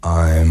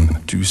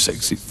Too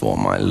sexy for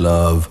my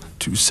love.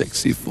 Too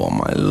sexy for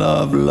my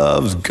love.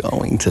 Love's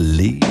going to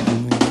leave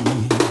me.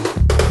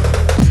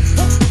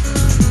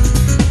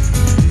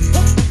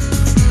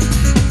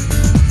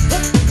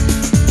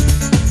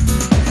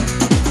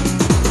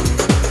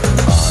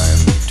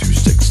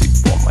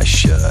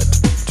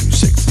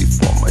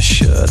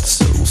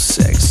 So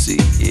sexy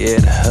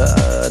it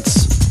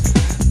hurts,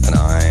 and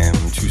I'm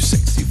too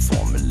sexy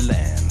for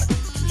Milan,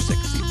 too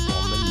sexy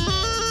for Milan.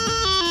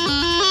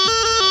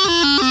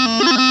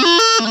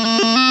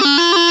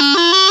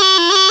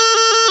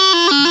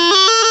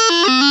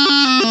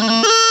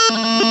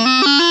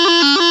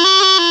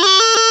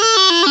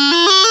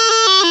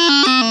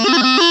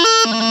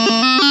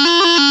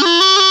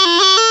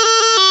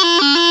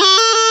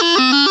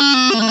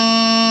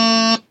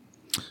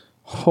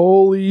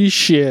 Holy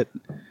shit.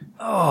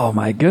 Oh,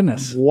 my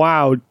goodness.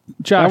 Wow.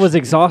 Josh. That was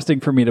exhausting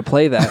for me to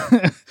play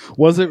that.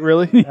 Was it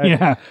really?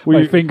 Yeah.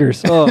 My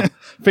fingers. Oh.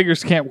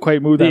 Fingers can't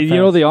quite move that fast. You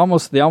know, they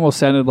almost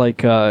sounded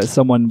like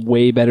someone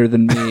way better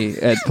than me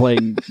at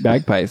playing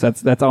bagpipes.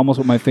 That's almost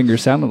what my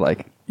fingers sounded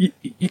like.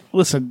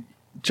 Listen,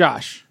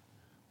 Josh.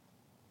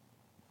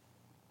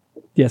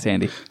 Yes,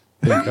 Andy.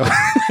 There you go.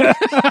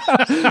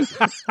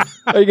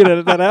 Are you going to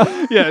edit that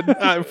out?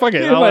 Yeah, fuck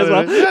it. Might as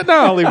well. No,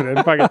 I'll leave it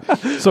in. Fuck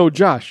it. So,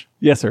 Josh.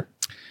 Yes, sir.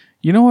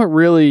 You know what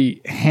really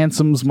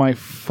handsomes my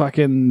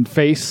fucking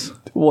face?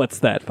 What's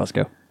that,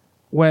 Fusco?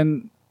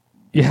 When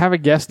you have a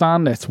guest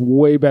on that's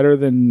way better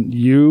than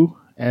you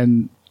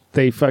and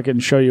they fucking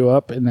show you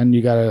up and then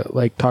you gotta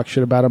like talk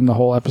shit about them the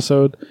whole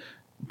episode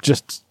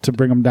just to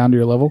bring them down to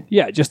your level.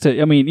 Yeah, just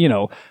to, I mean, you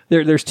know,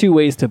 there's two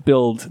ways to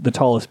build the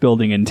tallest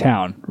building in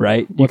town,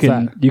 right? What's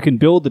that? You can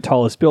build the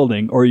tallest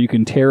building, or you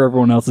can tear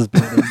everyone else's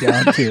building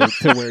down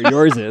to where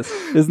yours is.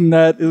 Isn't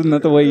that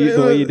the way you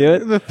do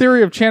it? The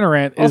theory of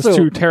Chanarant is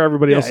Also, to tear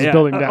everybody else's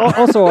building down.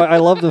 Also, I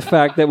love the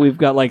fact that we've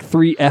got like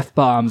 3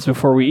 F-bombs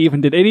before we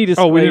even did any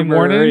disclaimer. Oh, we didn't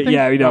warn anything?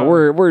 Yeah, you know,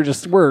 we're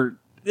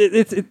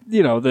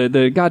you know,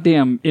 the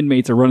goddamn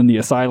inmates are running the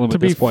asylum at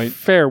this point. To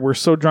be fair, we're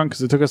so drunk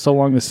because it took us so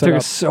long to set It took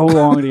up. us so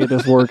long to get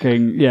this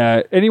working.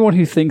 Yeah, anyone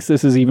who thinks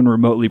this is even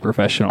remotely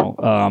professional,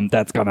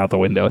 that's gone out the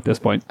window at this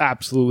point.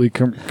 Absolutely,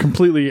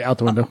 completely out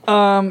the window.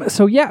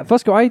 So yeah,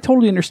 Fusco, I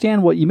totally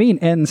understand what you mean,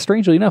 and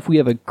strangely enough, we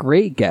have a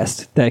great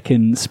guest that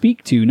can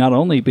speak to not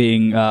only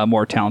being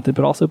more talented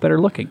but also better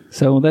looking.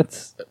 So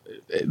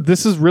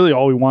This is really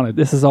all we wanted.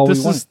 This is all we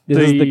want. This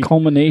is the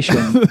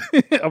culmination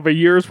of a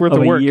year's worth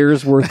of a work.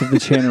 year's worth of the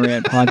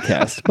Chanarant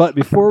podcast. But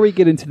before we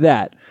get into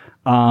that,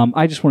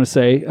 I just want to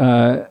say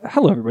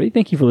hello, everybody.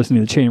 Thank you for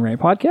listening to the Chanarant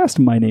podcast.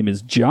 My name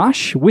is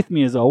Josh. With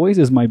me, as always,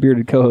 is my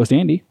bearded co-host,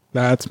 Andy.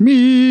 That's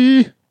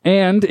me.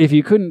 And if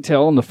you couldn't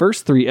tell in the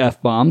first 3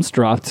 F-bombs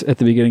dropped at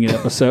the beginning of the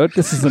episode,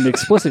 this is an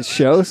explicit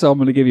show, so I'm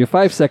going to give you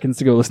 5 seconds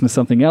to go listen to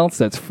something else.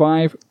 That's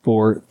 5,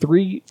 4,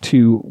 3,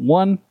 2,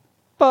 1.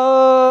 Peter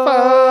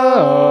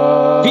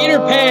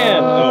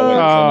Pan! Oh, wait,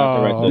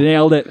 not directed.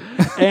 Nailed it.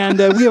 And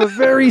we have a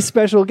very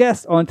special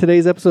guest on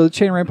today's episode of the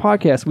Chanarant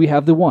Podcast. We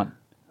have the one,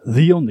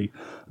 the only,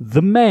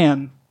 the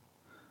man,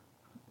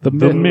 The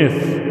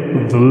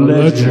myth, the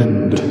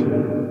legend.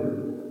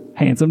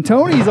 Handsome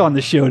Tony's on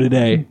the show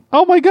today.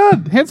 Oh my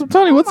God, Handsome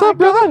Tony, what's up,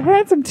 brother?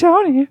 Handsome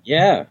Tony.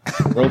 Yeah,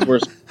 world's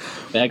worst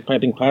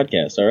bagpiping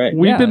podcast. All right.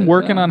 We've been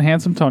working on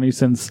Handsome Tony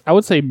since, I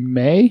would say,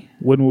 May,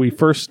 when we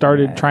first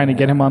started trying to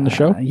get him on the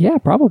show. Yeah,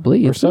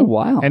 probably. It's been a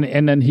while.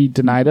 And then he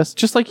denied us,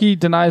 just like he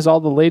denies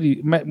all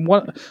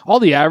all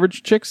the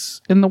average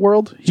chicks in the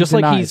world. Just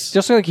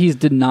like he's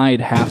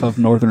denied half of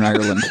Northern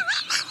Ireland.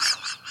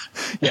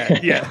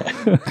 Yeah.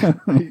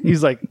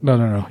 He's like,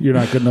 no, you're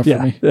not good enough for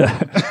me.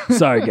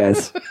 Sorry,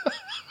 guys.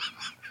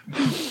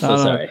 So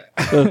sorry.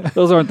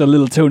 Those aren't the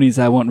little Tonys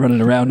I want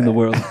running around in the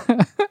world.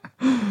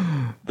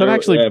 But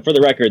actually, for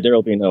the record, there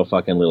will be no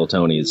fucking little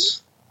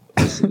Tonys.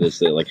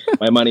 Like,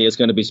 my money is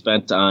going to be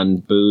spent on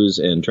booze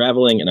and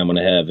traveling, and I'm going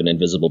to have an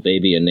invisible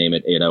baby and name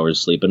it 8 Hours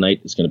Sleep a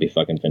Night. It's going to be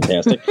fucking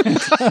fantastic.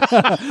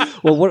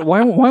 Well,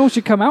 why won't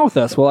you come out with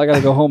us? Well, I got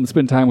to go home and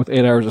spend time with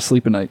 8 hours of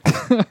sleep a night.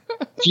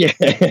 Yeah.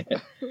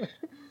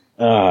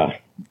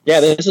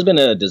 This has been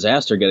a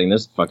disaster getting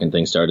this fucking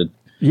thing started.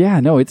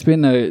 Yeah, no, it's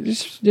been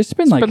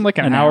like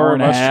an hour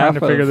and of a us half trying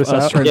to figure this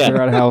out. trying to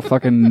figure out how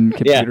fucking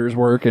computers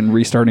work and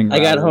restarting. I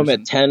got routers. home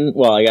at 10.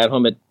 Well, I got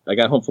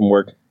home from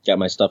work, got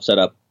my stuff set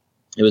up.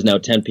 It was now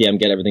 10 p.m.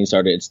 Get everything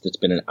started. It's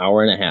been an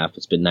hour and a half.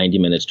 It's been 90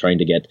 minutes trying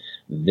to get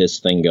this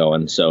thing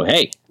going. So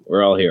hey,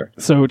 we're all here.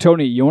 So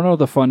Tony, you want to know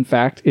the fun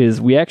fact is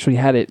we actually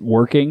had it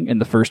working in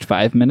the first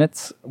 5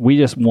 minutes. We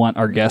just want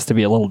our guest to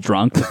be a little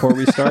drunk before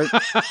we start.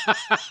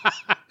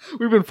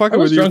 we've been fucking I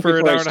was with you drunk for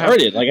an before hour I and a half.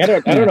 started.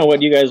 Like I don't know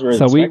what you guys were.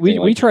 So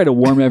expecting. we try to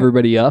warm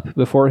everybody up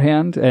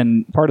beforehand,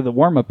 and part of the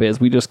warm up is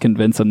we just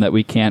convince them that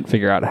we can't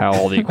figure out how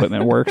all the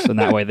equipment works, and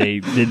that way they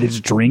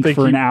just drink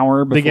for an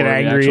hour. Before They get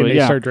angry and they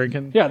actually start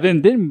drinking. Yeah,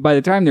 then by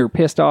the time they're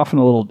pissed off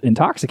and a little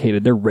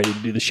intoxicated, they're ready to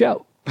do the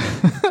show.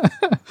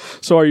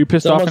 So are you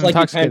pissed It's off almost and like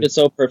you timed intoxicated? it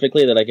so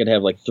perfectly that I could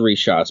have like 3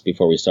 shots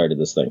before we started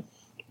this thing.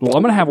 Well,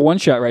 I'm gonna have one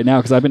shot right now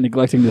because I've been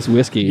neglecting this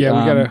whiskey.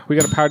 Yeah, we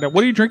gotta power down.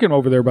 What are you drinking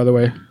over there, by the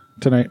way,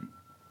 tonight?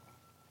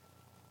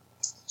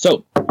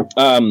 So,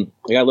 I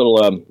got a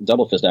little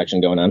double fist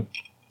action going on.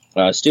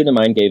 A student of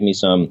mine gave me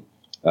some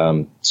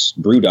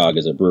Brewdog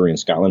as a brewery in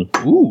Scotland.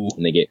 Ooh.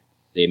 And they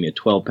gave me a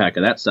 12-pack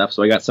of that stuff.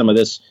 So I got some of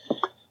this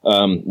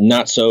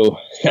not so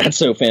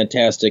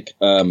fantastic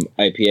IPA.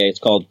 It's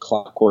called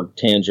Clockwork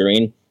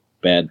Tangerine.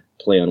 Bad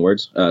play on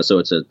words. So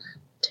it's a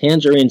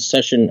Tangerine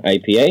Session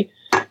IPA.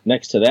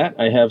 Next to that,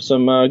 I have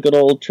some good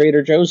old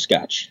Trader Joe's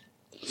Scotch.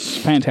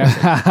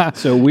 Fantastic.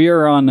 So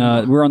we're on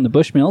the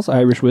Bushmills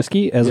Irish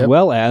whiskey, as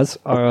well as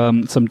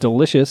some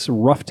delicious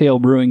Rough Tail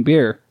Brewing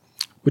beer.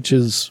 Which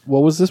is,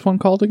 what was this one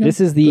called again? This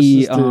is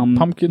the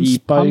pumpkin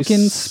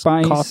spice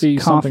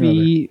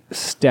coffee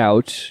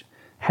stout.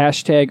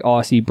 Hashtag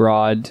Aussie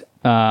Broad.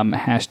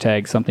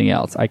 Hashtag something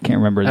else. I can't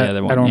remember the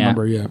other one. I don't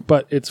remember. Yeah,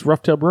 but it's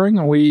Rough Tail Brewing,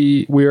 and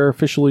we are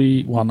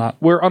officially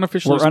we're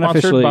unofficially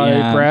sponsored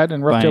by Brad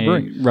and Rough Tail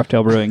Brewing. Rough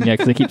Tail Brewing, yeah,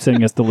 because they keep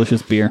sending us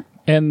delicious beer.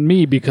 And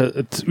me,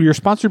 because you're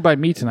sponsored by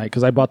me tonight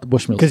because I bought the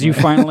Bushmills. Because you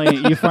finally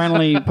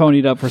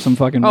ponied up for some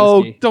fucking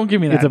whiskey. Oh, don't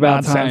give me that. It's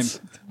about nonsense.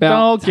 time.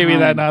 Don't give me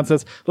that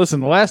nonsense. Listen,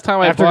 the last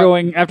time after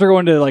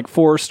going to like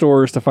 4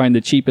 stores to find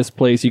the cheapest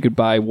place you could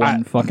buy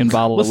one fucking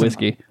bottle of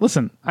whiskey.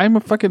 Listen, I'm a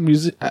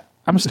fucking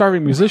I'm a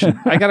starving musician.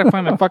 I gotta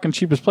find the fucking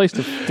cheapest place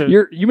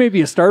to. You may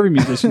be a starving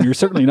musician. You're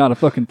certainly not a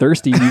fucking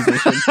thirsty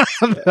musician.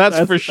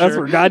 That's for sure. That's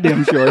for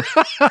goddamn sure.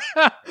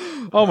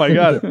 Oh my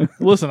god!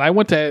 Listen, I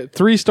went to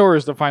 3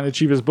 stores to find the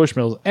cheapest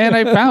Bushmills, and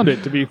I found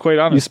it. To be quite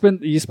honest,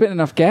 you spent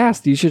enough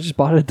gas. You should have just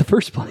bought it at the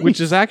first place.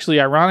 Which is actually,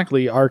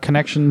 ironically, our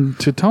connection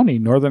to Tony,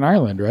 Northern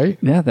Ireland, right?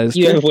 Yeah, that is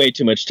You true. have way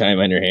too much time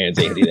on your hands,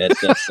 Andy.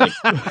 That's like,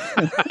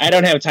 I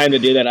don't have time to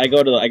do that. I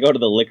go to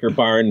the liquor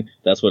barn.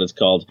 That's what it's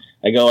called.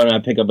 I go and I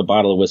pick up a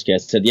bottle of whiskey. I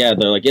said, yeah.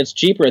 They're like, it's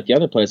cheaper at the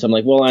other place. I'm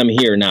like, well, I'm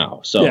here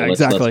now, so let's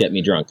get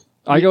me drunk.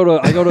 I go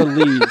to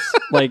Lee's.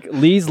 Like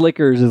Lee's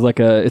Liquors is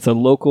it's a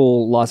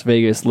local Las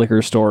Vegas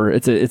liquor store.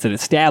 It's an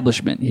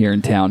establishment here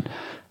in town,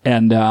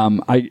 and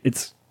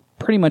it's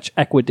pretty much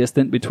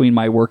equidistant between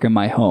my work and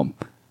my home.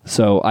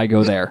 So I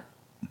go there,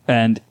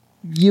 and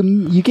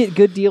you get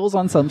good deals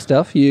on some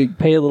stuff. You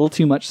pay a little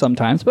too much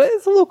sometimes, but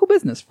it's a local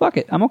business. Fuck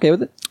it, I'm okay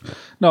with it.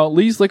 No,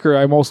 Lee's Liquor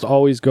I most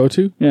always go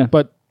to. Yeah,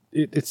 but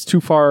it's too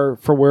far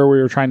for where we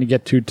were trying to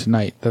get to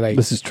tonight that I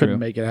couldn't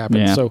make it happen.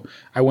 Yeah. So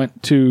I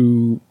went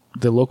to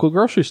the local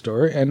grocery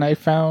store and I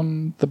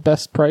found the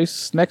best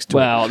price next to it.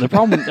 Well, the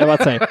problem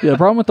the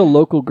problem with the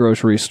local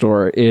grocery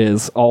store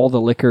is all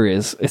the liquor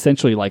is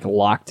essentially like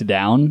locked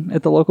down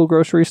at the local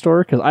grocery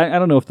store. Because I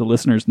don't know if the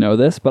listeners know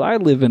this, but I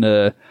live in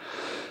a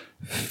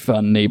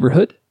fun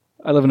neighborhood.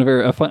 I live in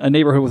a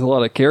neighborhood with a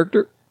lot of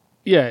character.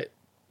 Yeah,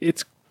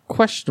 it's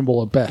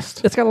questionable at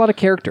best. It's got a lot of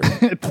character.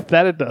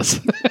 That it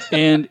does.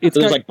 And there's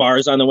like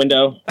bars on the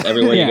window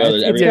everywhere you go.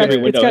 Every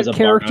window has a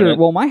character. bar on it.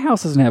 Well, my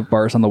house doesn't have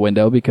bars on the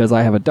window because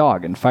I have a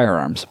dog and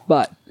firearms.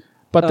 But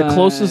the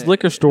closest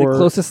liquor store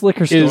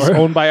is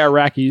owned by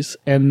Iraqis,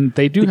 and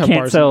they have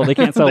bars. They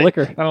can't sell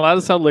liquor. Not allowed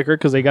to sell liquor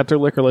because they got their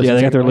liquor license. Yeah,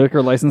 they got their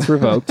liquor license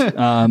revoked.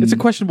 It's a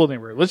questionable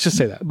neighborhood. Let's just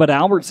say that. But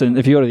Albertson,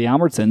 if you go to the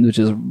Albertson, which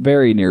is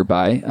very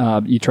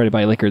nearby, you try to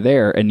buy liquor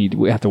there, and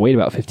you have to wait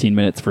about 15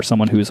 minutes for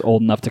someone who's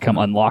old enough to come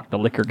unlock the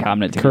liquor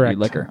cabinet to give you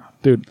liquor.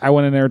 Dude, I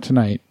went in there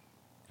tonight,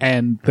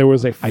 and there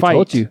was a fight. I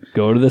told you,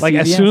 go to the CVS.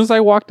 As soon as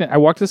I walked in, I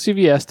walked to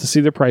CVS to see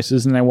the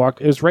prices, and it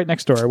was right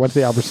next door. I went to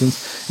the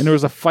Albertsons, and there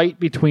was a fight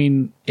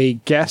between a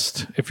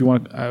guest, if you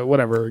want, a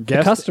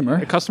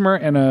customer,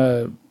 and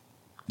a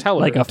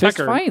teller. Like a fist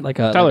fight? Like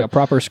a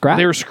proper scrap?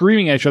 They were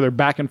screaming at each other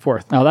back and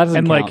forth. Oh, that doesn't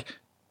and count. like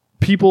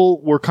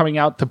people were coming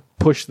out to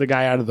push the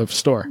guy out of the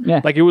store.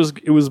 Yeah. Like it was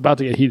about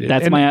to get heated.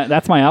 That's my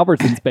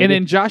Albertsons, baby. And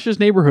in Josh's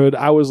neighborhood,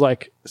 I was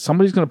like,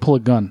 somebody's going to pull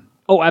a gun.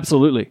 Oh,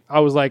 absolutely. I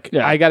was like,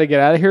 I got to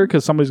get out of here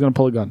because somebody's going to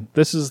pull a gun.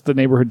 This is the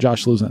neighborhood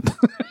Josh lives in.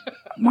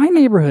 My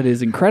neighborhood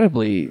is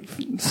incredibly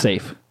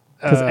safe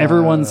because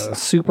everyone's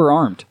super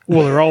armed.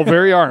 Well, they're all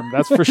very armed.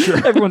 That's for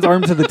sure. Everyone's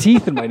armed to the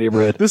teeth in my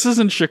neighborhood. This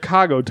isn't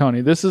Chicago, Tony.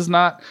 This is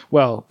not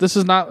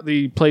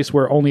the place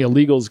where only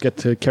illegals get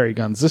to carry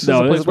guns. This is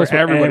a place where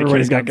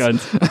everybody's got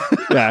guns.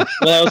 Yeah.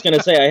 Well, I was going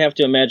to say, I have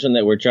to imagine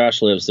that where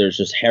Josh lives, there's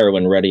just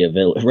heroin readily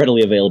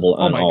available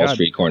on all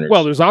street corners.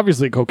 Well, there's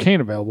obviously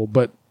cocaine available,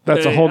 but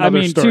that's a whole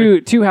other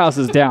story. Two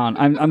houses down.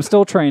 I'm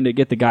still trying to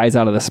get the guys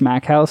out of the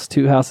smack house.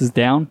 2 houses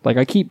down. Like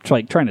I keep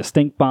trying to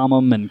stink bomb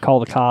them and call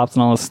the cops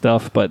and all this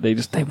stuff, but they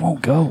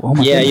won't go. Oh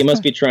my! Yeah, goodness. You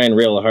must be trying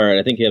real hard.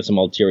 I think you have some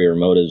ulterior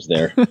motives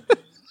there.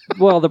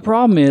 Well, the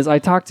problem is, I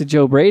talked to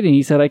Joe Brady, and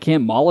he said I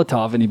can't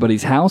Molotov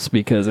anybody's house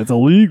because it's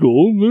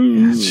illegal.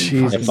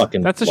 Jesus.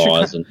 Fucking That's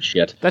laws and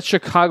shit. That's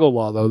Chicago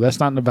law, though.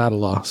 That's not Nevada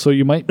law. So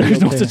you might be There's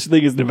okay. no such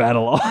thing as Nevada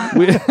law.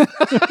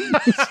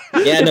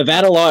 Yeah,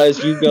 Nevada law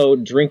is you go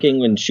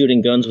drinking and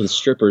shooting guns with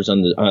strippers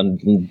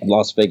on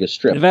Las Vegas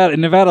Strip.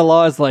 Nevada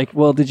law is like,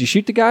 well, did you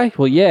shoot the guy?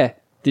 Well, yeah.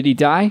 Did he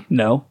die?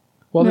 No.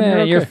 Well,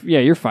 then you're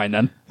okay. You're fine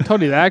then.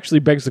 Tony, that actually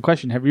begs the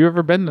question: have you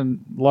ever been to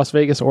Las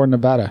Vegas or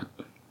Nevada?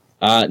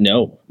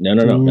 No, not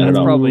at all.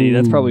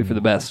 That's probably for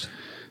the best,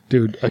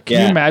 dude.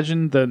 Can you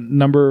imagine the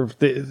number of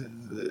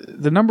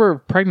the number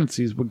of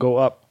pregnancies would go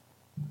up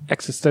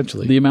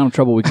existentially. The amount of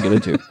trouble we can get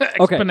into.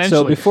 Okay, Exponentially.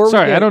 so before we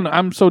Sorry, get,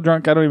 I'm so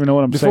drunk. I don't even know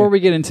what I'm saying. before we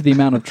get into the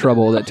amount of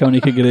trouble that Tony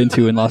could get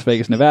into in Las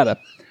Vegas, Nevada,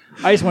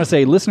 I just want to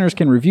say listeners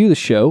can review the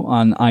show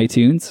on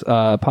iTunes,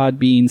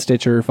 Podbean,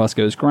 Stitcher,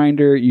 Fusco's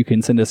Grinder. You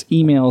can send us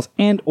emails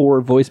and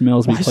or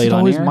voicemails we Why is played it on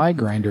always air. my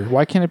grinder?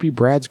 Why can't it be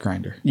Brad's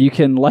grinder? You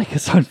can like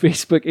us on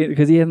Facebook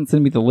because he hasn't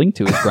sent me the link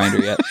to his Grinder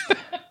yet.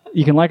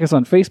 You can like us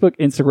on Facebook,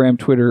 Instagram,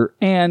 Twitter,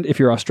 and if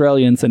you're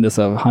Australian, send us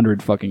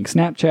 100 fucking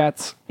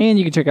Snapchats. And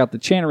you can check out the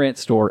Chanarant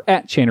store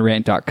at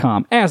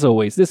chanarant.com. As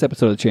always, this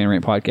episode of the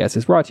Chanarant Podcast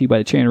is brought to you by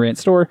the Chanarant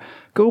store.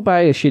 Go buy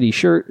a shitty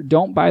shirt.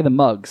 Don't buy the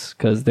mugs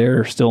because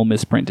they're still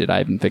misprinted. I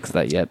haven't fixed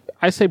that yet.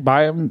 I say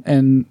buy them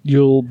and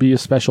you'll be a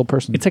special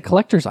person. It's a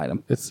collector's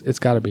item. It's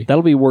got to be.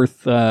 That'll be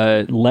worth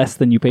less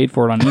than you paid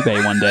for it on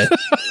eBay one day.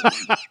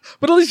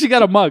 But at least you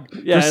got a mug for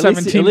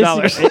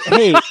 $17.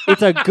 Hey,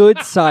 it's a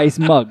good size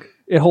mug.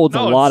 It holds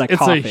a lot of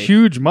coffee. It's a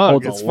huge mug.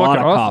 Holds It's a lot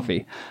of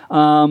fucking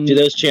coffee. Do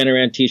those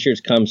Chanarant t-shirts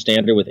come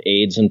standard with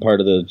AIDS in part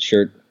of the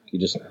shirt? You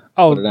just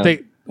Oh, put it on? they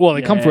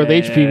come with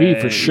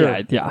HPV for sure.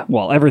 Yeah.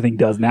 Well, everything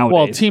does nowadays.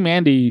 Well, Team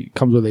Andy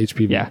comes with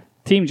HPV. Yeah.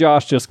 Team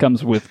Josh just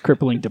comes with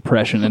crippling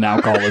depression and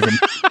alcoholism.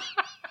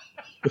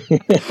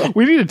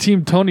 We need a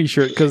Team Tony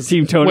shirt because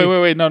Team Tony.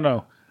 Wait,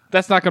 no.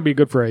 That's not going to be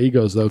good for our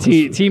egos though. 'cause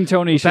Team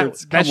Tony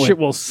shirts. that shit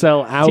will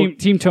sell out.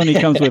 Team Tony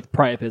comes with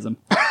priapism.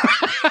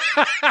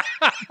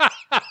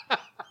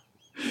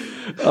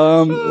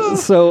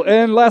 So,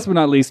 and last but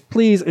not least,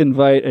 please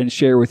invite and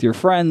share with your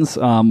friends.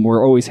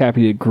 We're always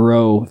happy to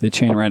grow the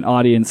Chanarant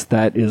audience.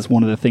 That is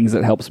one of the things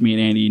that helps me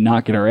and Andy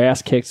not get our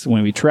ass kicked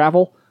when we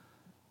travel.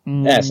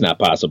 That's not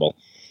possible.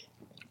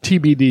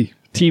 TBD.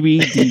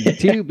 TBD.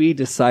 To be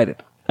decided.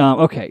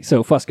 Okay,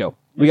 so Fusco.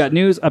 We got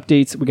news,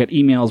 updates, we got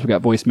emails, we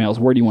got voicemails.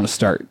 Where do you want to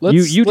start?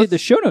 You did the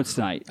show notes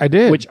tonight. I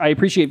did. Which I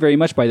appreciate very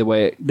much, by the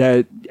way.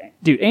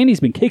 Dude,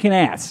 Andy's been kicking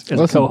ass as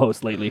a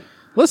co-host lately.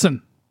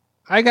 Listen,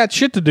 I got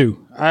shit to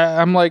do.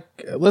 I'm like,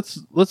 let's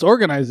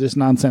organize this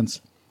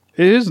nonsense.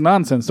 It is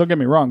nonsense. Don't get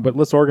me wrong, but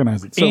let's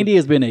organize it. So, Andy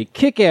has been a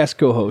kick-ass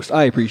co-host.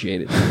 I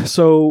appreciate it.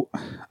 So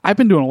I've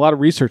been doing a lot of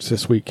research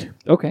this week.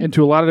 Okay.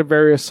 Into a lot of the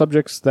various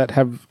subjects that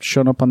have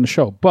shown up on the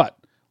show. But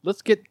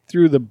let's get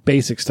through the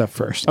basic stuff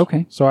first.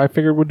 Okay. So I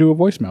figured we'll do a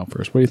voicemail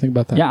first. What do you think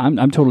about that? Yeah,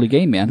 I'm totally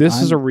game, man.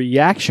 This is a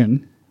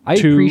reaction I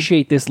to...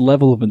 appreciate this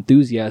level of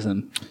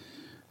enthusiasm.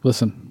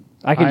 Listen.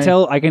 I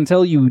can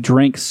tell you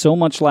drank so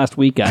much last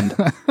weekend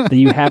that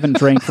you haven't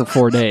drank for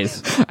 4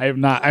 days. I have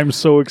not. I'm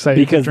so excited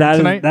Because to drink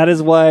tonight. that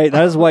is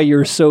why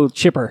you're so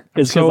chipper.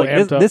 It's So like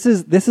amped up. this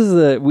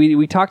is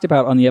we talked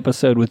about on the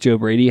episode with Joe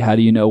Brady. How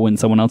do you know when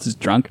someone else is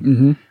drunk?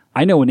 Mm-hmm.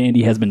 I know when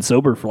Andy has been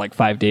sober for like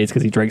 5 days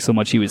because he drank so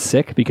much he was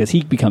sick. Because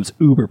he becomes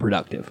uber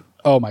productive.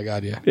 Oh my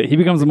God, yeah. He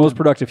becomes the most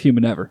productive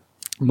human ever.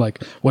 I'm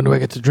like, when do I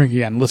get to drink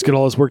again? Let's get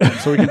all this work done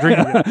so we can drink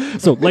again.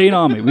 So lay it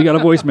on me. We got a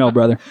voicemail,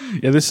 brother.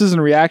 Yeah, this is in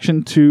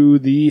reaction to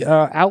the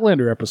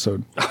Outlander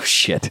episode. Oh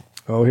shit.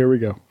 Oh, here we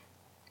go.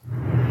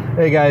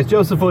 Hey guys,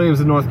 Joseph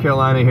Williams in North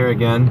Carolina here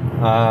again.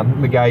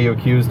 The guy you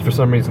accused for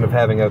some reason of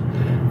having a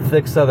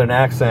thick southern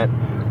accent.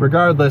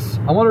 Regardless,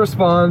 I want to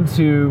respond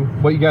to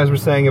what you guys were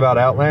saying about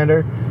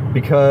Outlander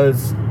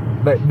because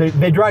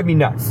they drive me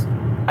nuts.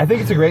 I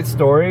think it's a great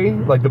story.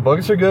 Like, the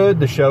books are good,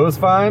 the show is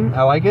fine,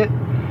 I like it.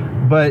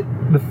 But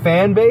the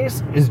fan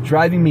base is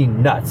driving me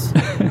nuts.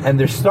 And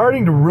they're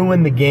starting to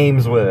ruin the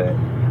games with it.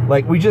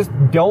 Like, we just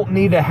don't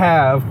need to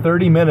have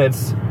 30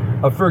 minutes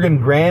of friggin'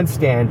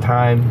 grandstand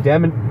time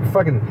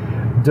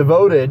fucking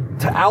devoted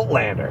to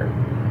Outlander.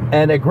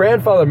 And at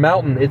Grandfather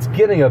Mountain, it's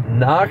getting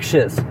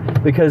obnoxious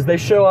because they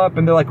show up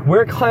and they're like,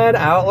 we're Clan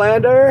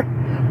Outlander,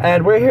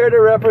 and we're here to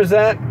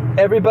represent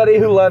everybody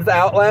who loves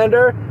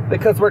Outlander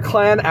because we're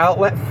Clan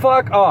Outlander.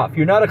 Fuck off.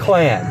 You're not a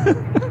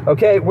clan.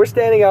 Okay? We're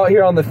standing out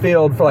here on the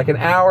field for like an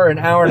hour and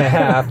a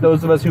half,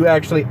 those of us who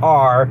actually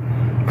are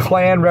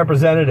clan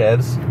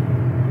representatives,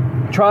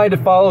 trying to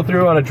follow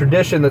through on a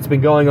tradition that's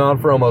been going on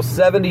for almost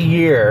 70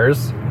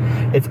 years.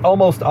 It's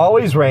almost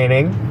always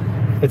raining.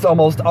 It's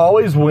almost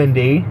always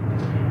windy.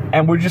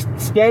 And we're just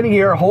standing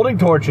here holding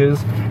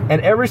torches, and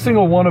every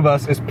single one of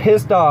us is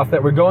pissed off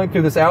that we're going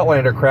through this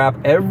Outlander crap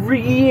every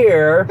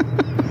year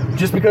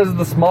just because of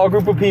the small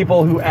group of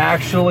people who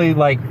actually,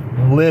 like,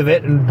 live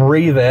it and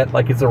breathe it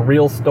like it's a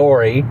real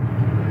story.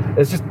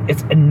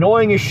 It's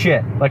annoying as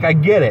shit. Like, I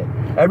get it.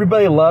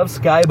 Everybody loves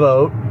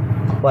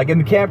Skyboat. Like, in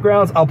the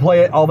campgrounds, I'll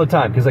play it all the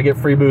time because I get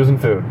free booze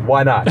and food.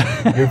 Why not?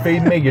 You're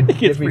feeding me, you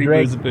give me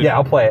drinks. Yeah,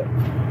 I'll play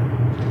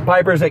it.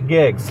 Pipers at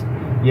gigs.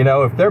 You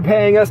know, if they're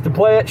paying us to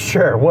play it,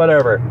 sure,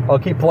 whatever. I'll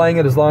keep playing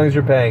it as long as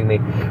you're paying me.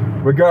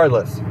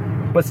 Regardless.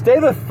 But stay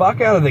the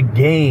fuck out of the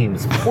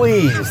games,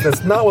 please.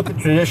 That's not what the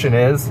tradition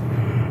is.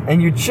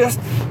 And you're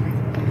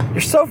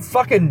so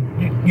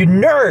fucking, you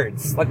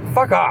nerds. Like,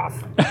 fuck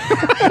off.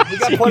 We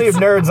got plenty of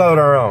nerds on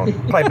our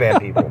own. Pipe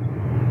band people.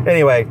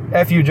 Anyway,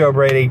 F you, Joe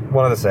Brady,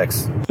 one of the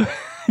 6.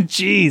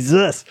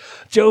 Jesus.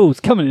 Joe's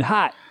coming in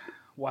hot.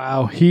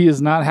 Wow, he is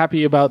not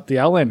happy about the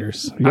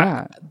Outlanders.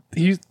 Yeah.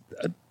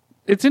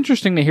 It's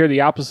interesting to hear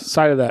the opposite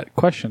side of that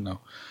question, though,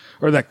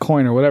 or that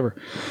coin, or whatever.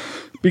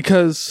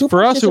 because Who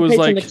for us it was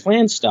participates in like, the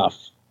clan stuff.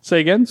 say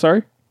again,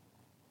 sorry.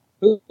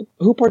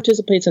 Who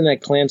participates in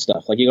that clan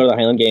stuff? Like you go to the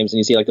Highland Games and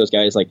you see like those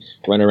guys like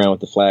running around with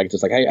the flags.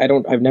 It's like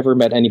I've never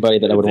met anybody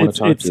that I would want to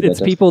talk to.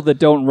 It's people that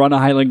don't run a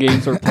Highland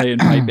Games or play in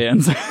pipe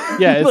bands.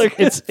 Yeah,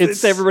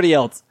 it's everybody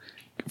else.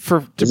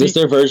 Is this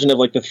their version of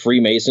like the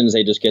Freemasons?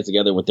 They just get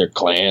together with their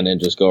clan and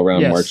just go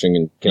around Yes. marching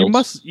and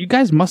kilts. You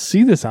guys must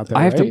see this out there.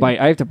 I have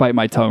right? to bite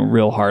my tongue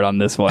real hard on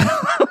this one.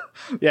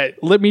 Yeah,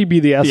 let me be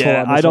the asshole.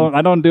 Yeah, on this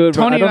I don't do it.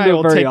 Tony I don't and I do will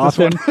it very take this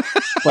often. one.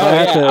 But I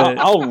have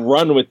to. I'll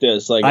run with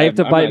this. Like I have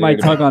to I'm bite not my here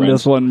to tongue make on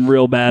friends. this one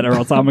real bad, or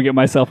else I'm gonna get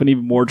myself in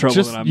even more trouble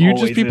Just than I'm you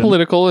always just be in.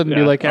 political and be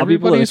Yeah, like, I'll be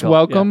everybody's political,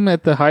 welcome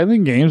at the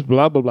Highland Games.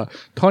 Blah blah blah.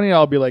 Tony and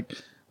I'll be like,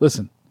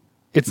 listen,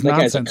 it's That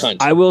guy's a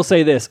nonsense. cunt. I will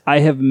say this: I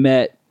have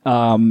met.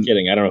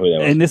 Kidding. I don't know who that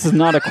was. And this is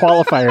not a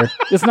qualifier.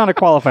 It's not a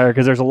qualifier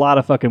because there's a lot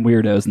of fucking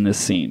weirdos in this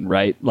scene,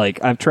 right?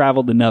 Like, I've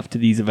traveled enough to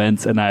these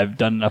events and I've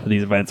done enough of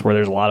these events where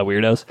there's a lot of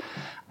weirdos.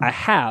 I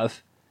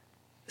have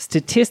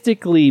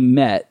statistically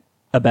met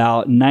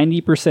about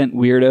 90%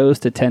 weirdos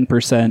to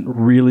 10%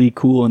 really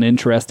cool and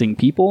interesting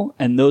people.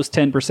 And those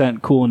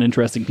 10% cool and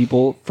interesting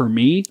people, for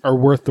me, Are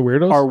worth the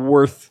weirdos. are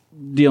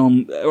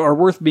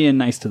worth being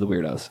nice to the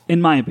weirdos,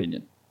 in my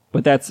opinion.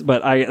 But that's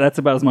about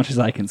as much as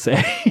I can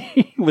say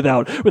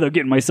without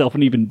getting myself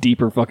in even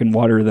deeper fucking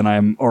water than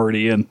I'm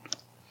already in.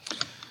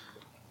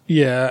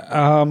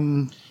 Yeah,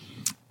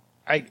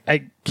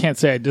 I can't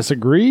say I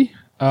disagree.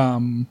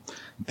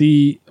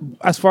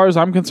 As far as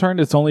I'm concerned,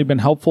 it's only been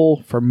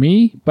helpful for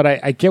me, but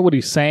I get what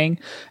he's saying.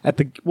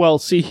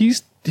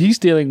 He's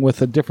dealing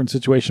with a different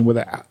situation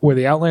where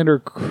the Outlander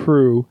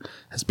crew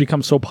has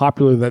become so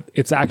popular that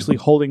it's actually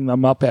holding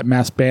them up at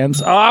mass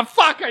bands. Oh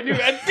fuck! I knew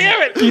it.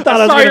 Damn it! You thought I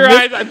I was saw gonna your miss-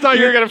 eyes. I thought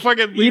you were gonna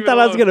fucking. You leave thought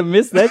it I was alone. gonna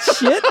miss that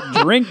shit?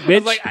 Drink, bitch. I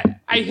was like,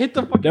 I hit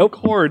the fucking Nope.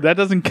 cord. That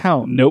doesn't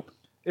count. Nope.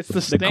 It's the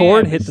The stand.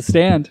 cord hit the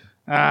stand.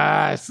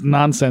 It's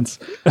nonsense.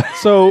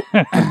 So,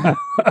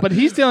 but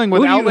he's dealing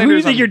with Who do you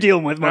Outlanders. think on- you're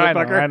dealing with,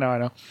 motherfucker? I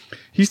know.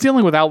 He's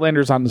dealing with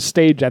Outlanders on the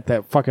stage at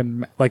that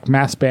fucking like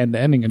mass band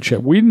ending and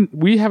shit.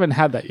 We haven't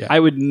had that yet. I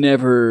would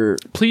never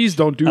Please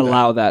don't do that.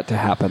 allow that to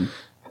happen.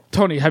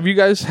 Tony, have you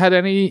guys had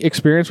any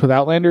experience with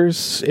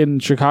Outlanders in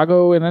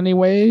Chicago in any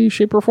way,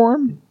 shape, or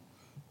form?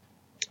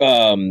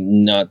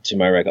 Not to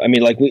my record. I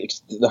mean, like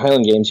the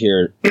Highland Games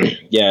here.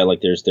 Yeah,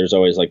 like there's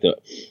always like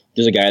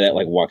there's a guy that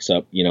like walks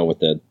up, you know,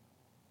 with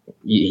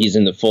he's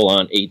in the full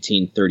on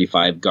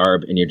 1835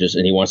 garb, and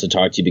he wants to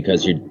talk to you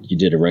because you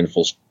did a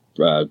renful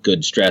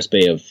good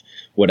Strasbay of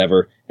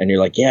whatever, and you're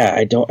like, yeah,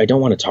 I don't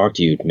want to talk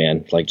to you,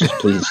 man. Like, just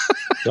please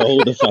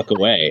go the fuck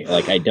away.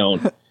 Like, I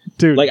don't,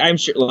 Dude. like, I'm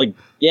sure, like,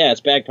 yeah,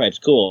 it's bagpipes,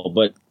 cool,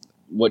 but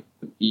what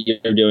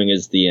you're doing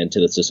is the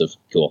antithesis of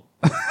cool.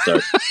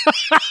 Sorry.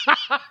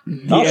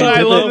 Also,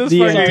 I love this the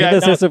fucking guy.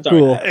 antithesis of Sorry.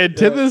 cool.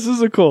 Antithesis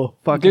is a cool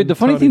fucking. Dude, the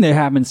funny Tony. thing that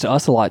happens to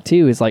us a lot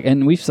too is like,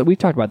 and we've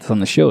talked about this on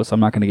the show, so I'm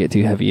not going to get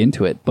too heavy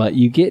into it. But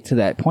you get to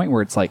that point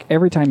where it's like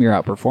every time you're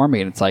out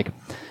performing, it's like,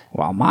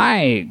 well,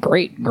 my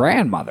great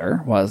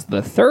grandmother was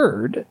the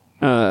third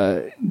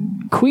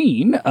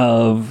queen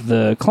of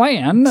the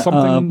clan.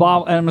 Something-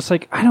 Bob, and I'm just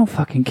like, I don't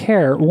fucking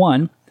care.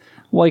 One,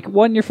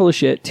 you're full of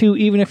shit. Two,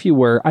 even if you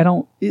were, I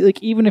don't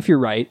like. Even if you're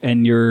right,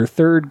 and your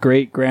third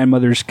great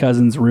grandmother's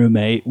cousin's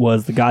roommate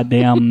was the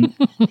goddamn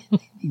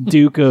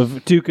Duke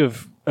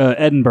of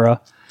Edinburgh.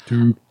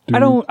 I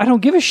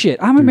don't give a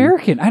shit. I'm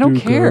American. I don't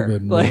care.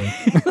 Like,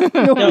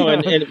 No,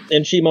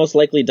 and she most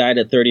likely died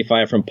at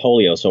 35 from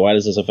polio, so why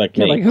does this affect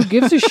me? like, who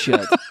gives a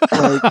shit?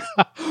 Like,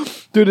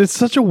 Dude, it's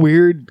such a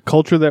weird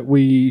culture that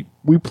we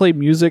play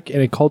music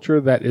in a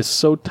culture that is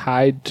so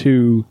tied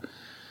to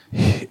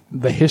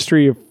the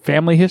history of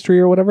family history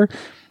or whatever.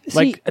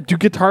 Like, do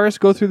guitarists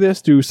go through this?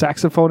 Do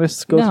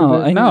saxophonists go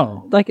through this?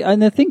 No. Like, and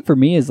the thing for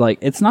me is like,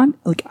 it's not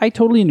like I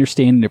totally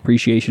understand an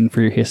appreciation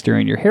for your history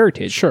and your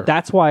heritage. Sure.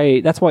 That's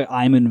why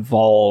I'm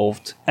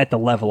involved at the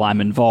level I'm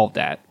involved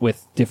at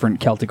with different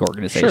Celtic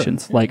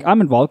organizations. Like, I'm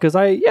involved because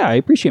I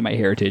appreciate my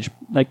heritage.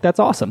 Like, that's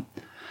awesome.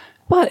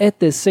 But at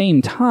the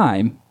same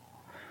time,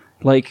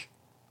 like,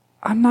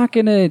 I'm not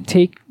going to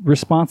take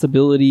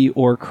responsibility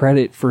or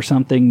credit for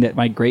something that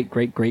my great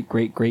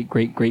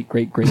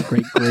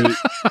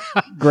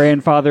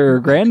grandfather or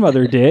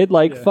grandmother did.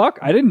 Like, fuck,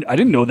 I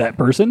didn't know that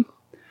person.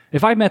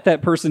 If I met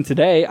that person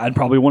today, I'd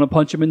probably want to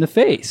punch him in the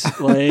face.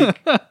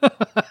 Like,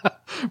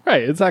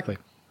 Right, exactly.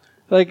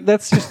 like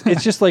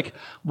it's just like,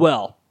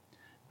 well,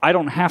 I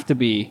don't have to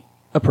be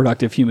a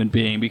productive human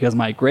being because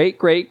my great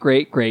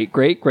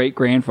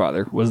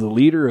grandfather was the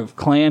leader of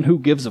clan Who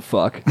Gives a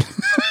Fuck.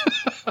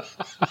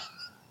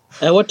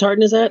 What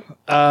tartan is that?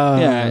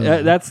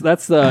 That's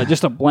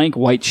just a blank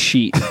white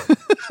sheet.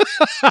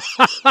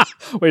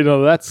 Wait,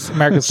 no, that's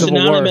American Civil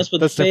War. Synonymous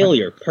with That's different.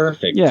 failure.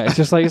 Perfect. Yeah,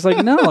 it's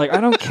like no, like I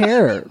don't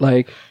care.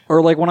 Like,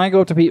 or like when I go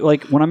up to people,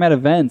 like when I'm at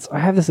events, I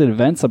have this at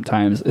events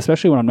sometimes,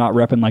 especially when I'm not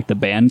repping like the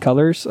band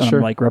colors, and Sure.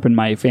 I'm like repping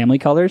my family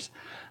colors,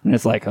 and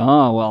it's like,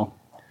 oh well,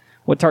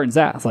 what tartan's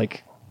that? It's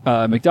like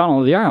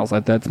McDonald of the Isles.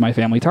 That's my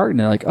family tartan. And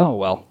they're like, oh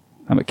well,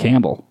 I'm a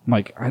Campbell. I'm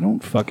like, I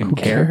don't fucking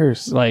care.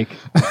 cares? Like,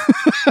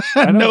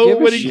 I don't give a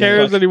Nobody shit.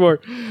 cares anymore.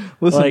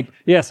 Listen, Like,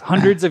 yes,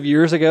 hundreds of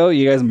years ago,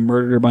 you guys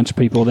murdered a bunch of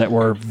people that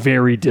were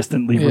very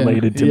distantly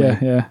related to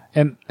me. yeah.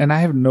 And I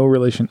have no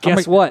relation.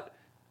 Guess what?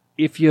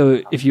 If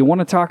you want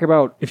to talk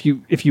about if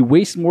you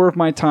waste more of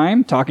my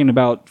time talking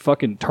about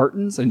fucking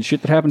tartans and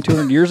shit that happened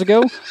 200 years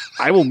ago,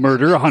 I will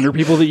murder 100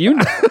 people that you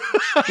know.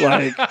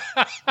 Like,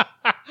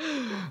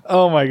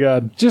 Oh my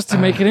god. just to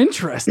make it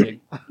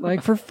interesting.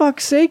 Like, for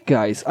fuck's sake,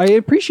 guys. I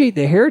appreciate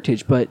the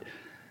heritage, but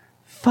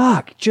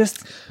fuck,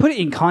 just put it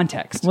in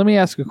context. Let me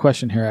ask a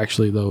question here,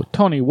 actually, though.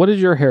 Tony, what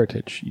is your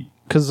heritage?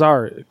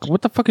 Khazar.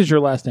 What the fuck is your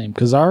last name?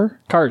 Khazar?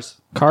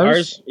 Cars.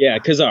 Kars? Yeah,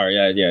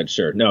 Khazar. Yeah,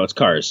 sure. No, it's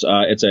Kars.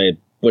 It's a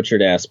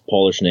butchered ass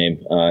Polish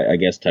name. I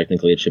guess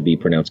technically it should be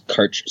pronounced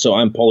Karch. So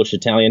I'm Polish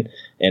Italian,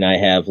 and I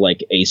have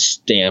like a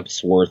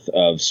stamp's worth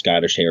of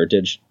Scottish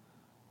heritage.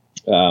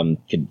 That's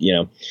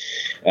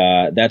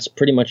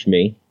pretty much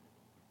me.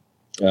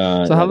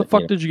 So how the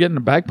fuck did you get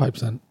into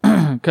bagpipes then?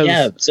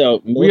 Because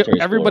so military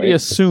school, everybody right?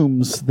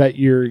 assumes that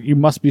you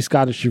must be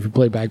Scottish if you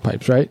play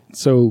bagpipes, right?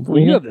 So Well,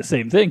 you have the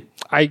same thing.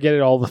 I get it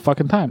all the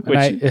fucking time, Which-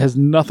 and it has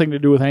nothing to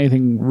do with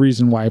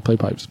reason why I play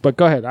pipes. But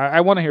go ahead.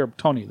 I want to hear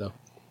Tony though.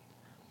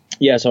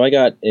 Yeah, so I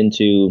got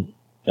into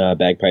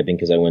bagpiping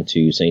because I went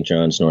to St.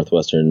 John's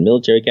Northwestern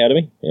Military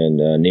Academy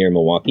and near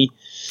Milwaukee.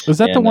 Is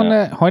that the And, one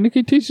that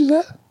Heineke teaches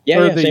at? Yeah,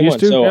 Or they same used one.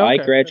 to? So Yeah, I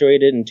okay.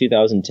 graduated in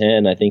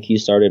 2010. I think he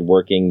started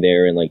working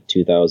there in like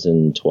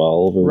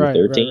 2012 or Right,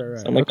 13, right.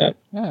 something like Okay. that.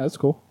 Yeah, that's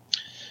cool.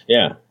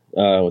 Yeah,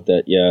 with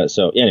that. Yeah.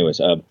 So,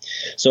 anyways,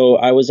 so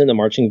I was in the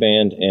marching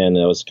band, and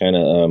I was kind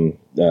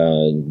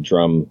of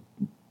drum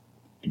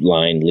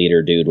line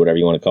leader, dude, whatever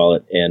you want to call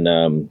it.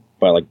 And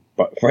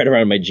right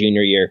around my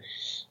junior year,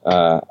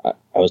 I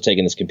was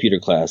taking this computer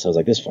class. I was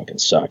like, this fucking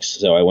sucks.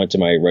 So I went to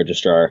my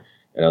registrar,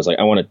 and I was like,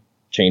 I want to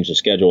change the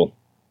schedule.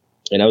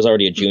 And I was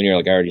already a junior,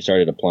 like I already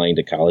started applying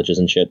to colleges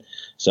and shit.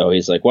 So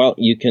he's like, well,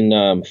 you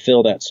can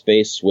fill that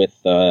space with,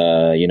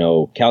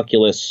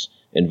 calculus,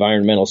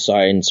 environmental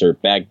science, or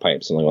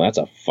bagpipes. I'm like, well, that's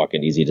a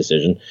fucking easy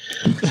decision.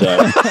 So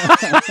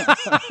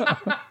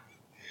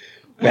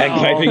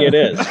bagpiping it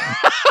is.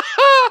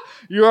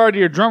 You're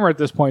already a drummer at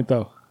this point,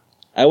 though.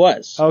 I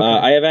was. Okay.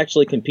 I have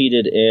actually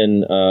competed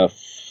in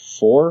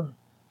four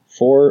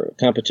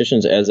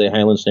competitions as a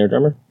Highland snare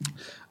drummer.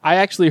 I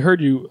actually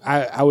heard you.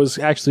 I was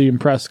actually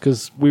impressed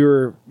because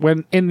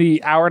when in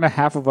the hour and a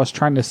half of us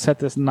trying to set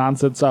this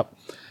nonsense up,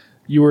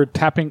 you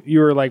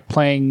were like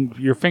playing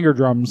your finger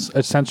drums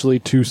essentially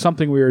to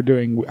something we were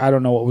doing. I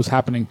don't know what was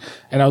happening.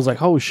 And I was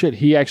like, oh shit,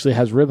 he actually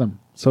has rhythm.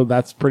 So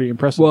that's pretty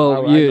impressive.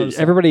 Well, I noticed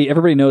that.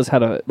 everybody knows how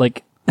to,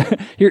 like,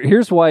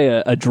 here's why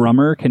a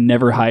drummer can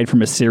never hide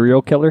from a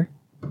serial killer.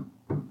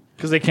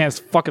 Because they can't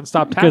fucking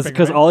stop tapping.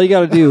 Because right? all you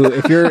got to do,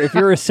 if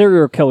you're a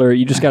serial killer,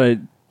 you just got to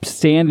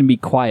stand and be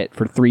quiet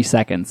for 3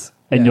 seconds,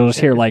 and you'll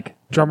just hear like,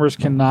 drummers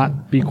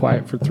cannot be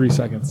quiet for 3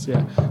 seconds.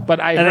 Yeah, but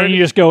I and heard then you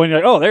just go and you're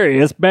like, oh, there he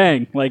is,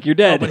 bang, like you're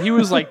dead. but he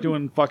was like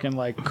doing fucking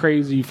like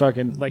crazy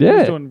fucking like he Yeah.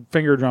 was doing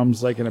finger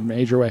drums like in a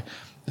major way.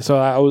 So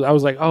I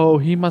was like, oh,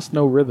 he must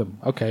know rhythm.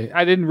 Okay,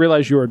 I didn't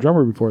realize you were a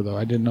drummer before though.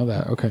 I didn't know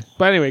that. Okay,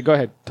 but anyway, go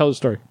ahead, tell the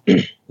story.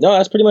 No,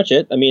 that's pretty much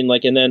it. I mean,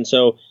 like, and then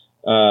so,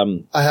 I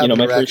have my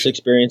direction. first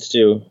experience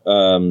to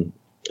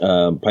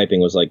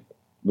piping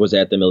was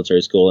at the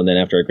military school, and then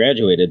after I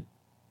graduated,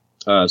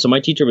 so my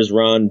teacher was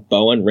Ron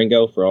Bowen,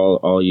 Ringo, for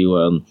all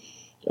you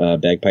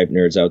bagpipe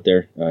nerds out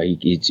there.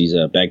 He's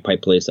a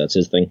bagpipe place. That's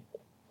his thing.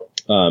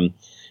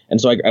 And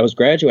so I was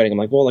graduating. I'm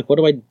like, well, like, what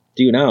do I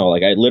do now?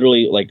 Like, I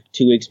literally, like,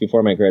 2 weeks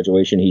before my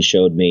graduation, he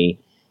showed me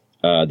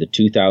the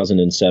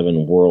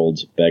 2007 World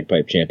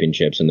Bagpipe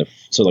Championships. And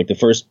so the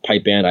first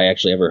pipe band I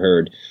actually ever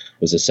heard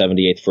was the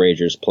 78th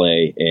Frasers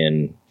play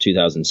in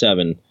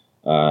 2007,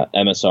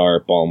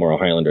 MSR Balmoral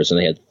Highlanders. And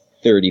they had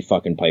 30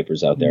 fucking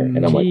pipers out there.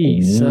 And I'm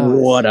Jesus. like,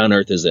 what on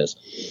earth is this?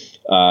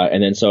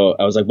 And then so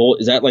I was like, well,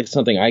 is that like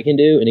something I can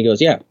do? And he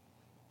goes, yeah.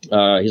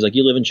 He's like,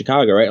 you live in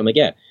Chicago, right? I'm like,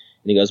 yeah.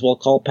 And he goes, well,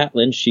 call Pat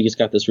Lynch. She's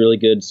got this really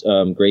good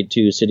grade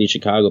 2 City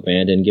Chicago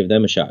band, and give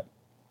them a shot.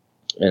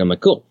 And I'm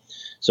like, cool.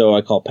 So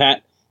I call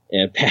Pat,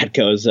 and Pat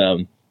goes,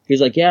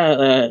 he's like,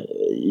 yeah,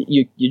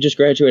 you just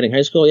graduating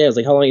high school? Yeah. I was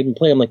like, how long have you been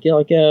playing? I'm like,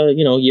 yeah, a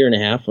year and a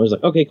half. I was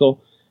like, okay,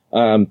 cool.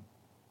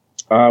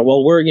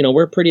 Well,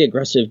 we're a pretty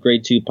aggressive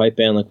grade 2 pipe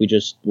band. Like, we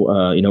just,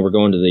 we're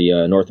going to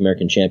the North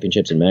American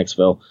Championships in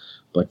Maxville,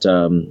 but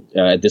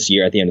at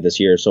the end of this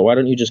year. So why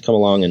don't you just come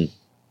along and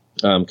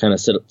kind of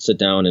sit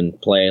down and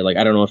play? Like,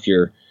 I don't know if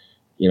you're,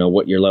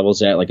 what your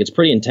level's at. Like, it's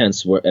pretty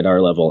intense at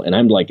our level, and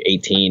I'm like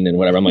 18 and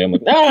whatever. I'm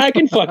like, I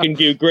can fucking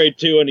do grade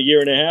 2 in a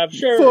year and a half.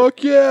 Sure.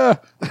 Fuck yeah.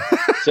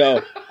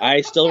 So I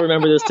still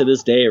remember this to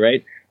this day,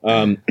 right?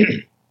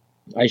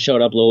 I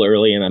showed up a little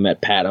early, and I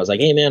met Pat. I was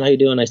like, hey, man, how you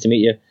doing? Nice to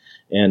meet you.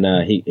 And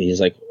he's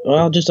like,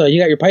 well, just you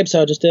got your pipes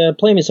out, just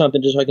play me something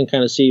just so I can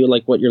kind of see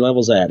like what your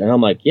level's at. And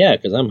I'm like, yeah,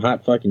 because I'm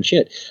hot fucking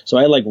shit. So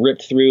I like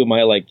ripped through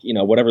my like, you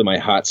know, whatever my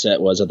hot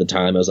set was at the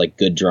time. It was like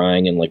Good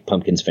Drawing and like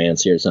Pumpkins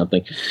Fancy or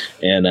something.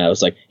 And I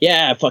was like,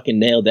 yeah, I fucking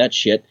nailed that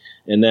shit.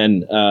 And then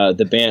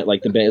the band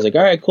is like,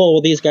 all right, cool.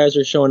 Well, these guys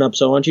are showing up.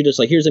 So why don't you just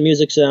like, here's the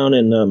music sound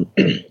and,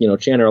 you know,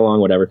 chant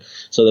along, whatever.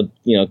 So the,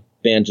 you know,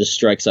 band just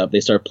strikes up. They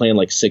start playing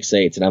like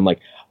 6/8. And I'm like,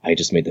 I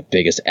just made the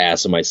biggest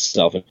ass of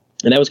myself.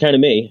 And that was kind of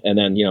me. And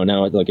then, you know,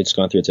 now like it's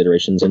gone through its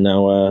iterations, and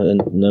now,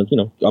 you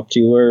know, up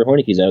to where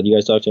Hornicky's at. You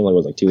guys talked to him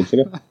like 2 weeks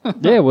ago?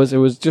 Yeah, it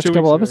was just a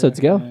couple episodes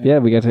ago. Yeah,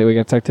 we got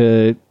to talk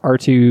to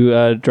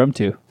R2 Drum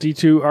 2.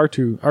 D2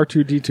 R2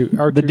 D2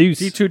 R2 The Deuce.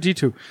 D2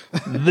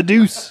 D2. The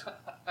Deuce.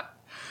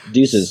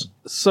 Deuces.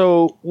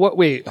 So what?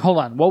 Wait, hold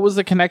on. What was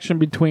the connection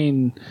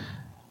between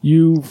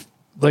you,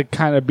 like,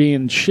 kind of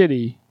being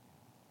shitty,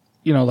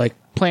 you know, like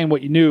playing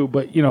what you knew,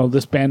 but you know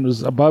this band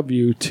was above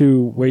you,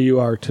 to where you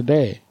are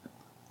today?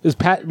 Is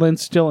Pat Lynn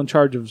still in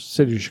charge of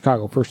City of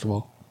Chicago? First of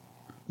all,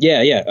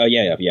 Yeah.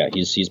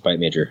 He's pipe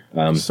major.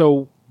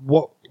 so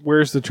what?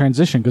 Where's the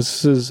transition? Because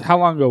this is, how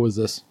long ago was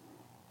this?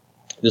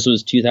 This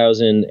was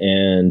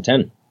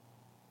 2010.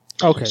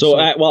 Okay, So,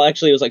 well,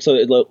 actually, it was like so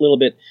a little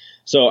bit.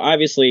 So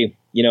obviously,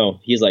 you know,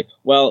 he's like,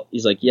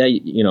 yeah,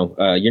 you know,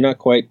 you're not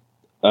quite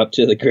up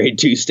to the grade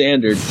 2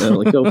 standard. And I'm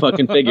like, go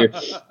fucking figure.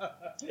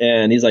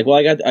 And he's like, well,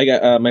 I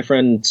got my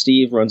friend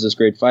Steve runs this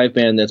grade 5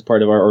 band that's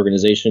part of our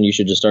organization. You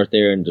should just start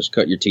there and just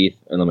cut your teeth.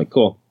 And I'm like,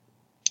 cool.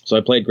 So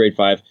I played grade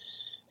 5.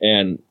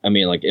 And I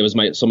mean, like, it was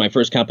my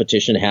first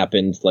competition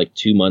happened like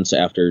 2 months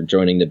after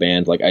joining the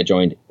band. Like, I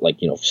joined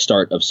like, you know,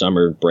 start of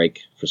summer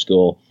break for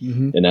school.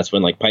 Mm-hmm. And that's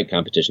when like pipe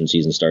competition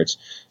season starts.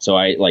 So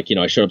I like, you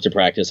know, I showed up to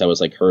practice. I was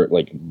like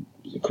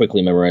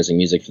quickly memorizing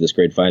music for this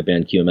grade 5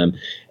 band, QMM.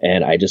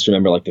 And I just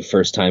remember like the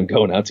first time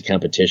going out to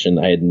competition,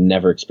 I had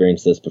never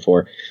experienced this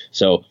before.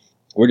 So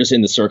we're just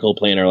in the circle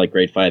playing our like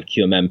grade 5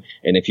 QMM.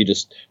 And if you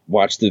just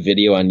watch the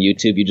video on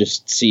YouTube, you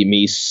just see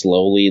me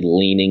slowly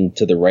leaning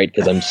to the right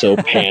because I'm so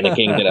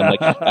panicking that I'm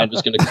like, I'm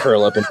just going to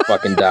curl up and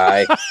fucking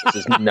die. This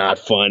is not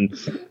fun.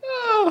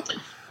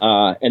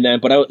 And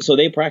then, so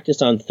they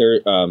practiced on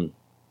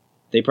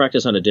they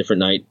practiced on a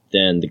different night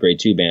than the grade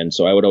 2 band.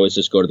 So I would always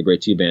just go to the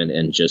grade 2 band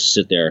and just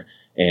sit there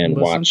and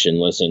watch and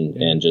listen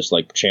and just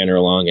like chanter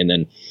along. And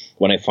then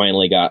when I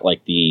finally got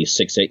like the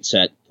 6/8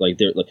 set, like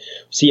they're like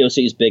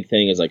COC's big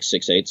thing is like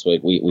 6/8. So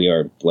like we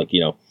are like,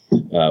 you know,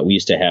 we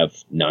used to have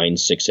 9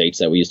 6/8s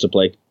that we used to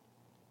play.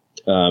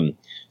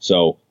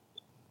 So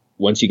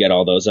once you get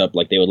all those up,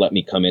 like they would let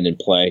me come in and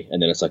play.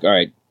 And then it's like, all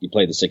right, you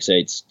play the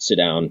 6/8s, sit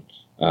down.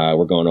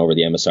 We're going over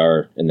the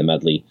MSR and the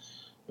medley,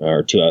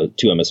 or two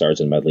MSRs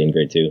and medley in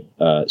grade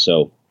 2.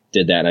 So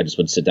did that. And I just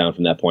would sit down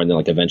from that point. And then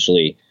like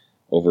eventually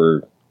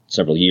over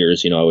several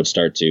years, you know, I would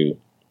start to,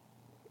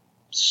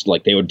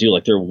 like, they would do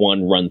like their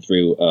one run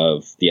through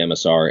of the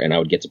MSR, and I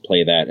would get to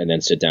play that and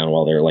then sit down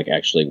while they're like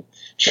actually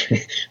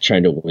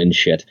trying to win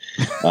shit.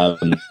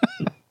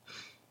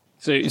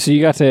 So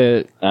you got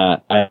to.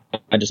 I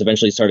just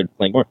eventually started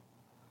playing more.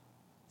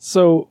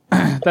 So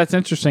that's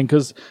interesting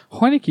because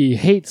Hoenicky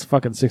hates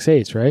fucking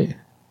 6/8, right?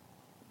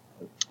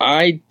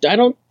 I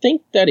don't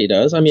think that he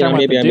does. I mean,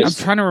 maybe I I'm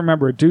missed. trying to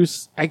remember.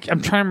 Deuce, I'm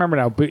trying to remember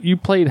now. But you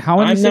played how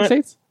many I'm not-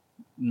 6/8s?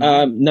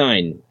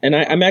 9, and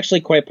I'm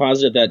actually quite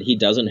positive that he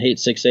doesn't hate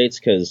 6/8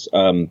 because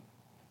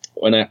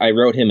when I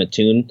wrote him a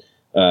tune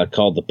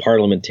called "The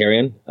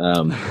Parliamentarian,"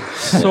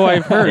 So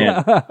I've heard.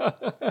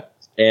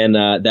 and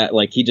that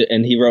like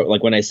he wrote,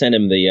 like, when I sent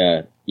him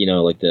the you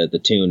know, like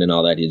the tune and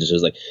all that, he just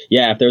was like,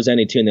 yeah, if there was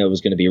any tune that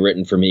was going to be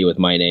written for me with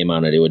my name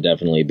on it, it would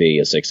definitely be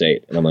a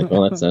 6/8. And I'm like,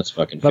 well, that's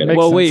fucking fit. makes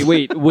Well, sense.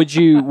 wait. Would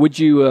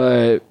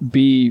you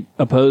be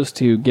opposed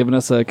to giving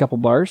us a couple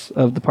bars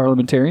of the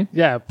Parliamentarian?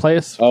 Yeah, play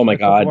us. Oh my a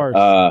couple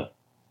god.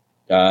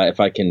 bars. If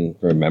I can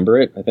remember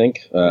it, I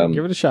think.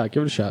 Give it a shot.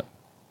 Give it a shot.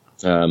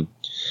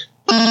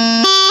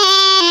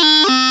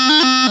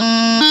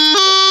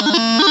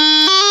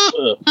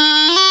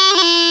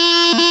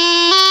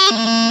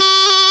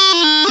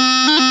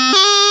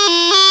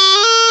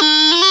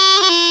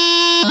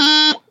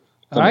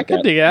 I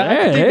can dig that. I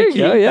can dig there the you key.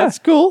 go, yeah. That's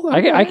cool.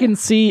 I can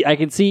see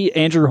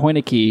Andrew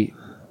Hoenicky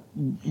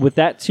with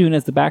that tune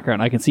as the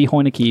background. I can see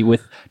Hoenicky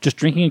with just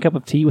drinking a cup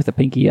of tea with a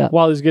pinky up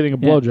While he's getting a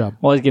blowjob.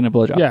 while he's getting a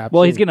blowjob. Yeah,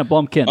 well, absolutely. he's getting a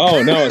Blumpkin.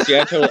 Oh no! See,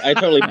 I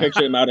totally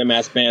pictured him out in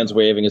mass bands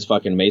waving his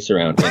fucking mace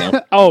around. You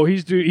know? Oh,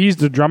 he's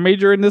the drum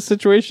major in this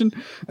situation.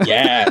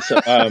 Yeah.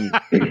 So,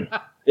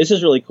 this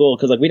is really cool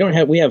because like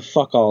we have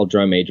fuck all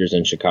drum majors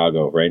in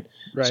Chicago, right?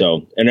 Right.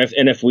 So and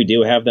if we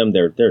do have them,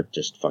 they're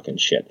just fucking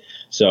shit.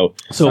 So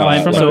So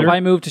Sounds if familiar. I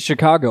move to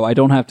Chicago, I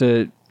don't have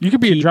to. You could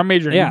be a drum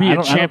major and Yeah, be I a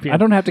don't, champion. I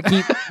don't have to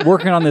keep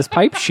working on this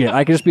pipe shit.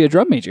 I can just be a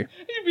drum major.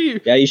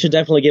 yeah, you should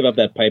definitely give up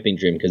that piping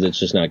dream because it's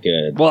just not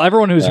good. Well,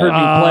 everyone who's heard me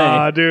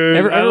play, dude,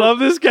 Every- I love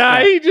this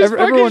guy. He just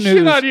everyone fucking shit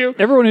who's on you.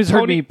 Everyone who's heard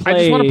Tony, me play I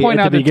just want to point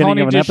at out the that beginning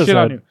Tony of an just shit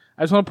on episode. you.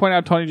 I just want to point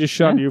out Tony just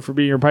shit on you for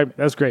being your pipe.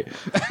 That's great.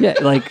 Yeah,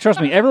 like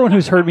trust me, everyone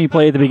who's heard me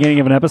play at the beginning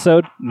of an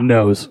episode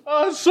knows.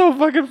 Oh, it's so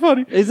fucking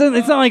funny. It's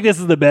not like this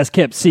is the best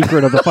kept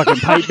secret of the fucking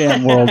pipe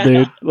band world,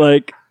 dude.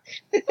 Like,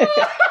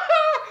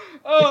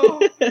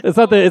 it's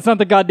not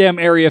the goddamn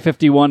Area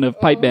 51 of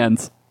pipe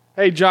bands.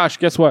 Hey, Josh,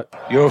 guess what?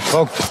 You're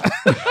fucked.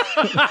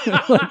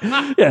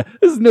 Yeah,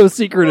 this is no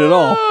secret at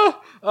all.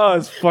 Oh,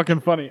 it's fucking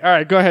funny. All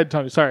right, go ahead,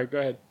 Tony. Sorry, go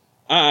ahead.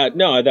 Yeah,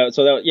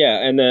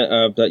 and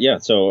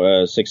then so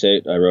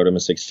 6'8", I wrote him a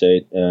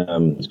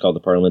 6'8". It's called The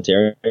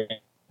Parliamentarian.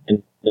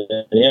 And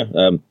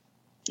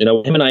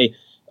him and I,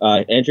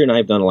 Andrew and I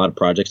have done a lot of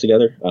projects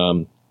together.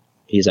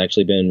 He's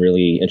actually been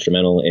really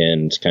instrumental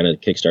in kind of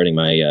kickstarting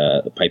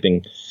my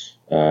piping.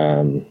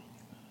 I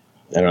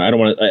don't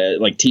want to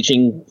like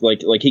teaching,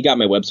 like he got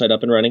my website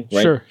up and running,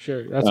 right?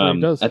 Sure. That's what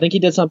he does. I think he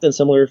did something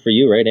similar for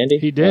you, right, Andy?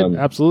 He did.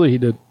 Absolutely, he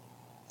did.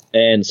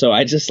 And so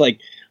I just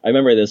I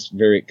remember this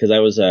because it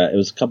was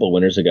a couple of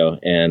winters ago,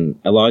 and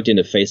I logged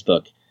into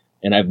Facebook,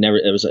 and I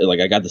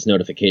got this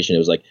notification. It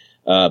was like,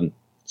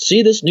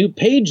 see this new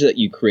page that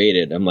you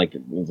created. I'm like,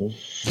 what?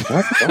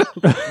 What?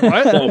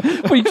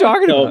 What are you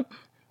talking about?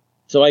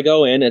 So I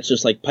go in, it's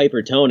just like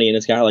Piper Tony, and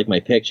it's got like my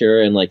picture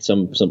and like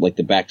some like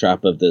the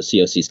backdrop of the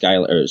COC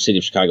skyline or City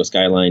of Chicago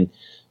skyline,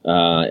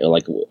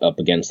 like up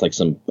against like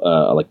some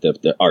like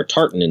the Art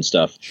Tartan and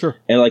stuff. Sure.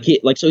 And and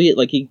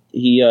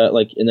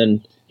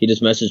then he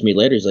just messaged me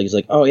later. He's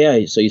like, oh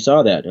yeah, so you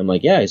saw that? I'm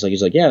like, yeah. He's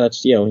like, yeah,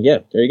 that's yeah,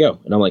 there you go.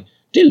 And I'm like,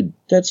 dude,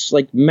 that's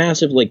like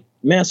massively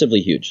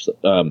huge.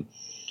 And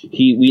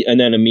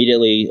then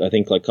immediately, I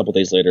think like a couple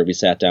days later, we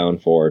sat down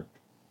for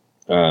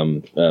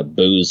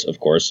booze,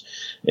 of course,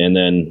 and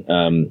then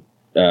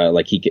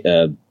he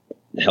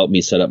helped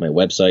me set up my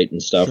website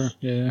and stuff. Sure.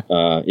 Yeah.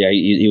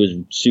 He was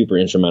super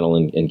instrumental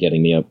in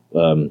getting me up,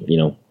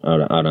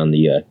 out on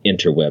the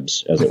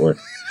interwebs, as it were.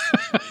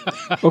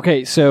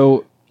 Okay,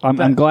 so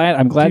I'm glad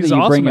that He's you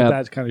awesome bring at up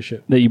that kind of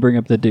shit. that you bring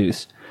up the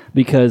Deuce,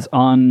 because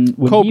when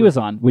he was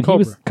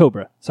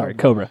Cobra. Sorry,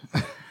 Cobra.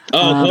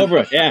 Oh,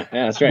 Cobra. Yeah,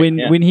 that's right.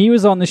 When he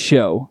was on the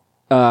show,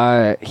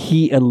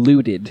 he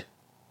alluded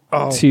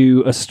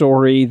to a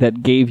story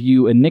that gave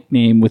you a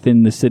nickname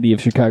within the City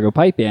of Chicago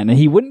pipe band, and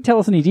he wouldn't tell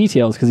us any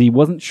details because he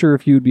wasn't sure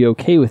if you would be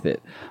okay with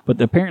it.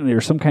 But apparently,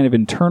 there's some kind of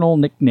internal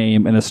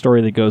nickname and a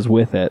story that goes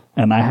with it,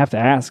 and I have to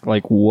ask,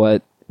 like,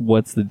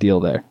 what's the deal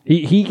there?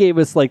 He gave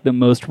us like the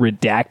most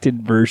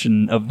redacted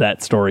version of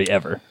that story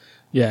ever.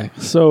 Yeah.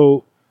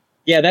 So.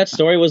 Yeah, that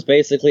story was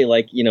basically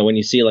like, when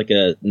you see like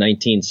a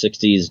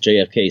 1960s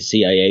JFK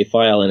CIA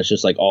file and it's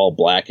just like all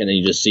black and then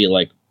you just see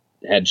like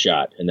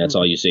headshot and that's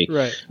all you see.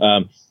 Right.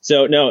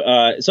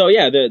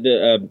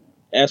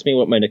 Ask me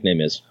what my nickname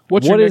is.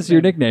 What is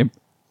your nickname?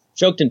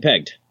 Choked and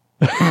Pegged.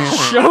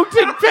 Choked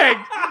and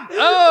pegged.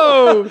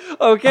 Oh,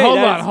 okay.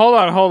 Hold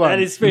on. That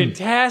is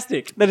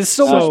fantastic. That is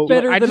so much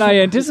better than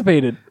I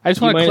anticipated. I just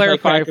Do you want to mind if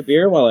I clarify. crack a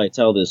beer while I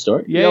tell this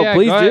story? Yeah,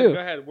 please go do.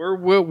 Ahead, go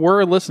ahead.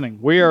 We're listening.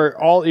 We are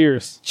all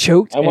ears.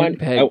 Choked and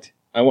pegged.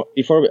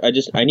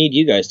 I need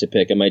you guys to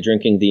pick. Am I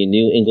drinking the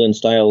New England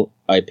style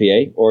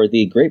IPA or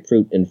the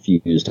grapefruit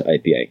infused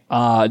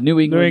IPA? New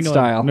England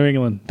style. New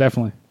England,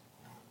 definitely.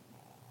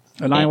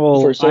 And I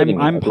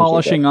I'm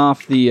polishing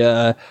off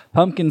the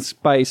pumpkin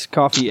spice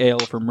coffee ale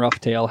from Rough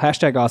Tail.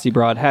 Hashtag Aussie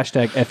Broad.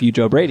 Hashtag FU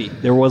Joe Brady.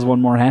 There was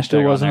one more hashtag.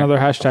 There was on there. another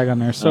hashtag on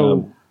there.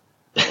 So,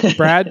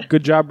 Brad,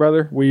 good job,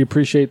 brother. We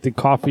appreciate the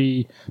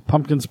coffee,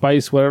 pumpkin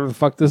spice, whatever the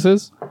fuck this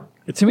is.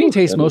 To me, it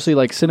tastes mostly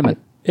like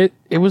cinnamon. It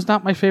was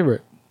not my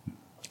favorite.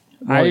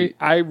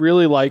 I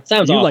really liked.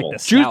 Sounds You awful. like the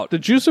stout. The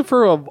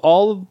Juicifer of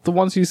all of the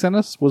ones he sent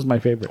us was my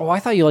favorite. Oh,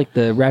 I thought you liked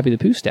the Rappy the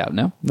Poo Stout,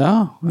 no?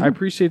 No, I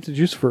appreciate the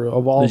Juicifer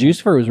of all. The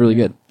Juicifer was really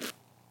good.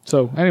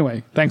 So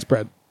anyway, thanks,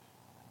 Brad.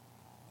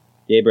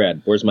 Yay,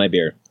 Brad. Where's my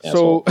beer?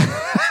 So,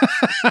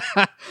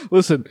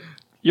 listen,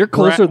 You're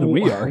closer than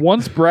we are.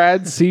 Once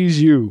Brad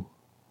sees you,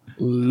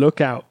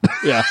 look out.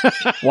 Yeah.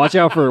 Watch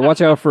out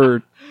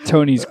for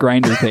Tony's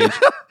Grinder page.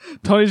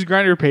 Tony's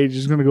Grinder page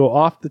is going to go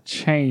off the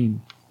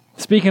chain.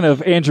 Speaking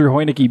of Andrew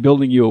Hoineke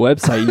building you a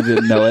website, you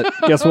didn't know it.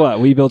 Guess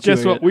what? We built you.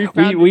 Guess what?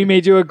 We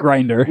made you a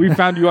Grinder. We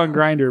found you on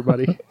Grinder,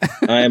 buddy.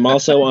 I am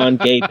also on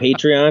gay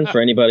Patreon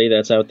for anybody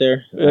that's out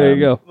there. There you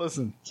go.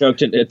 Listen,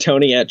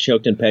 Tony at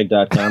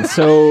chokedandpegged.com.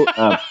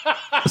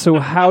 So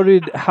how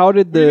did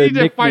the you need to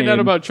nickname find out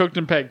about Choked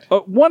and Pegged.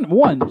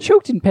 one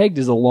Choked and Pegged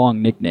is a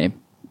long nickname.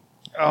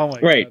 Oh my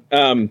Right.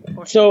 god.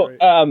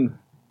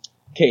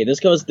 Okay,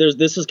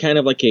 this is kind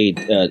of like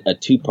a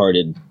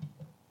two-parted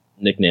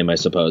nickname, I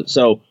suppose.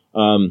 So,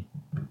 my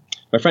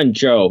friend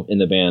Joe in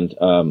the band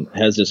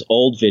has this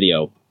old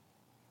video.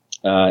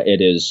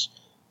 It is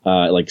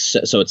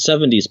so it's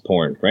 70s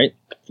porn, right?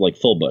 Like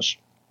full bush.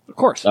 Of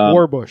course.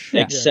 Warbush.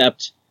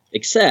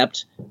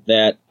 Except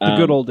that the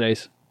good old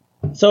days.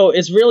 So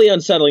it's really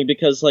unsettling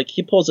because like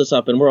he pulls this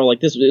up and we're all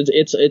like this.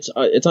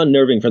 It's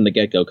unnerving from the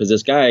get go because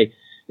this guy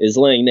is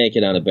laying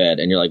naked on a bed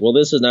and you're like, well,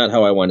 this is not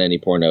how I want any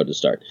porno to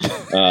start.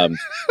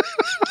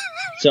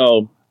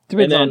 So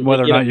Depends on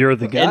whether or not you're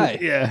the guy.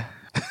 Yeah.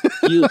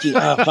 You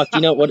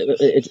know what?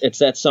 It's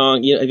that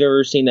song. Have you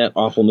ever seen that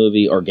awful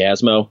movie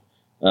Orgasmo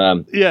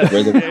Yeah.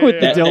 where the, With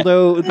the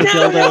dildo, with the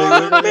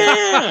dildo.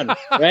 man,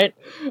 right?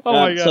 Oh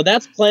my God. So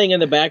that's playing in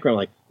the background,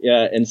 like,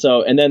 yeah.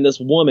 And then this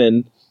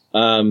woman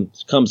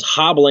comes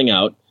hobbling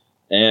out,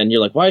 and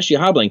you're like, why is she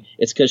hobbling?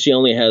 It's because she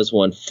only has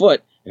one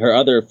foot. Her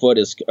other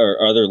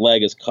other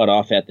leg is cut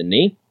off at the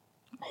knee.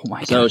 Oh my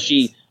god! So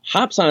she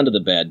hops onto the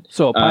bed.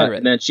 So a pirate.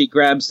 And then she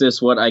grabs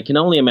this, what I can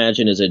only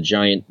imagine is a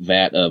giant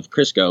vat of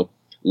Crisco,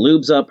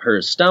 lubes up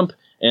her stump,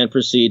 and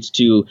proceeds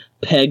to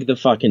peg the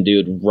fucking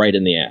dude right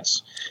in the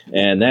ass.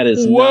 And that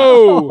is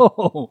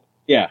Whoa!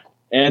 yeah.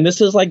 And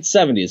this is like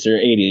 70s or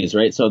 80s,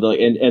 right? So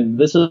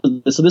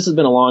this has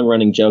been a long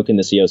running joke in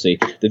the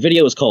COC. The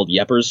video is called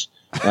Yeppers.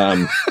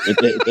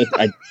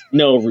 I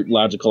no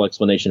logical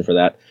explanation for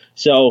that.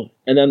 So,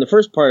 and then the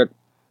first part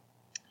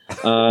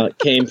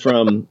came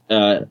from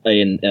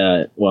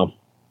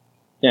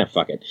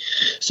fuck it.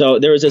 So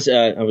there was this.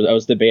 I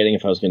was debating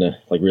if I was gonna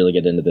like really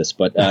get into this,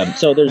 but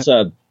so there's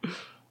a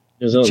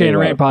Chain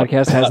Rant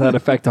podcast has that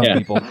effect on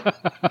people.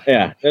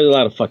 Yeah, there's a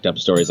lot of fucked up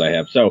stories I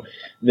have. So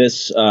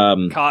this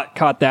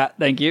Caught that.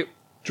 Thank you.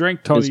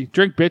 Drink, Tony.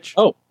 Drink, bitch.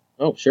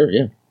 oh sure,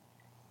 yeah.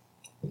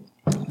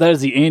 That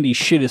is the Andy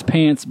shit his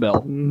pants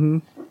bell.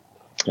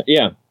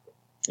 Yeah,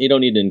 you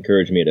don't need to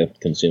encourage me to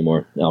consume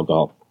more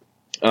alcohol.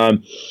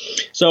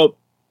 So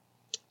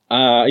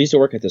I used to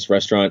work at this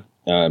restaurant.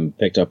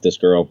 Picked up this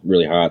girl,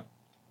 really hot.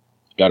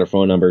 Got her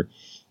phone number.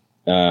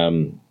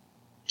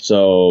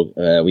 So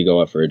we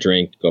go out for a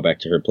drink. Go back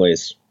to her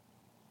place.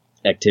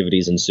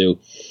 Activities ensue.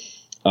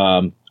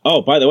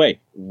 Oh, by the way,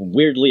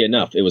 weirdly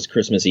enough, it was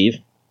Christmas Eve.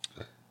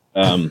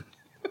 And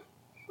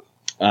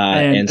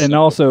so-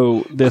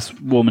 also, this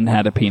woman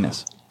had a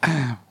penis.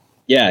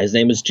 yeah, his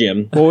name is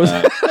Jim. What was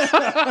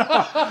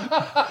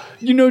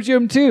You know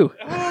Jim too.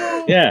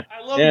 Yeah,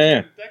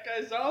 yeah. That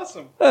guy's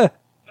awesome.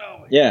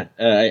 Yeah,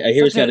 I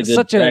hear he's got a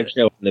good drag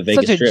show on the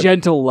Vegas Such a Strip.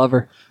 gentle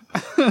lover.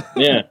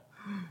 Yeah.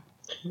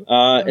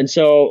 And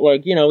so,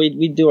 like, you know,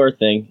 we do our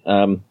thing.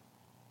 And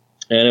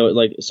it was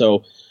like,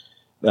 so,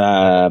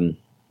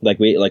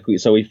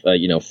 we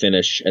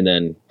finish and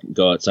then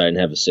go outside and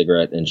have a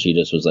cigarette. And she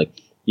just was like,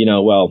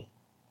 well,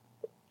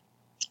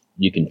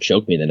 you can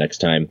choke me the next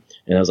time.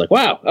 And I was like,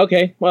 wow,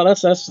 okay, well,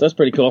 that's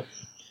pretty cool.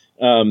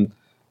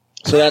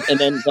 So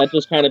that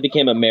just kind of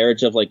became a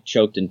marriage of like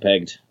choked and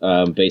pegged,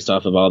 based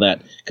off of all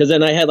that. Because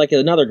then I had like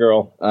another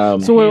girl.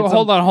 So wait,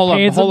 hold on.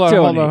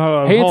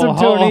 Handsome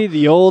Tony,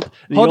 the old.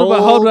 Hold on.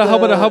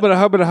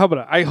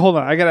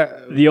 I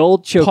gotta The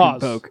old choke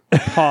and pause. poke.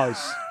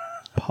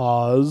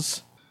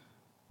 Pause.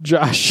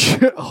 Josh,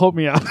 hold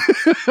me out.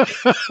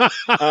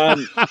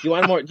 You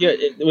want more? Yeah,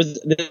 it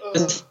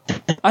was.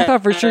 I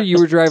thought for sure you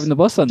were driving the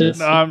bus on this.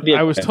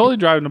 I was totally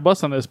driving the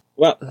bus on this.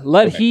 Well,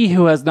 Let he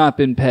who has not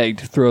been pegged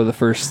throw the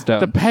first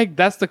stone. The peg.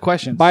 That's the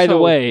question. By the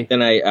So- way,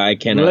 then I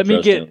cannot. let me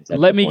throw get stones at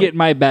let that me point. get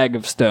my bag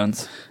of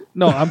stones.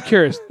 no, I'm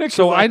curious.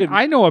 So I didn't-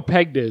 I know what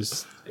pegged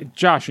is.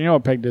 Josh, you know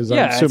what pegged is? I'm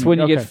Yeah, it's assuming.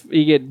 when you Okay.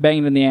 you get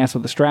banged in the ass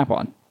with a strap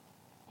on.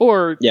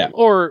 or Yeah.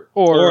 or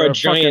or a fucking-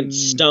 giant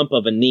stump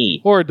of a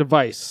knee. or a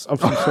device of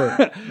some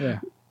sort. Yeah.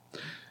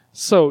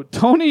 So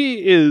Tony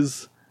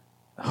is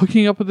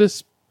hooking up with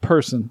this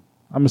person.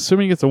 I'm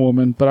assuming it's a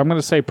woman, but I'm going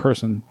to say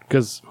person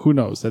because who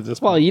knows at this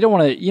Well, point. you don't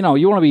want to, you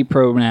want to be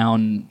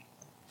pronoun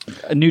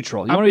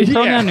neutral. You want to be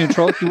pronoun yeah.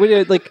 neutral.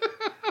 Like,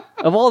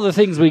 of all the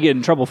things we get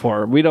in trouble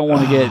for, we don't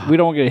want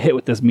to get hit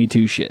with this Me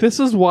Too shit. This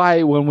is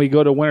why when we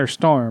go to Winter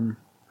Storm,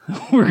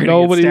 We're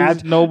gonna get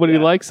stabbed. nobody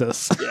likes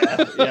us.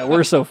 Yeah,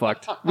 we're so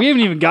fucked. We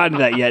haven't even gotten to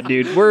that yet,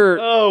 dude. We're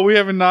Oh, we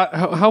haven't not.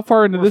 How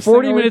far into this?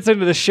 40 thing are we? minutes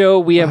into the show.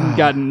 We haven't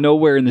gotten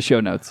nowhere in the show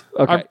notes.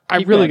 Okay, I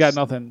keep really going. got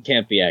nothing.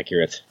 Can't be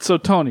accurate. So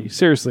Tony,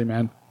 seriously,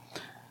 man,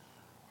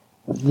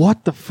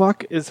 what the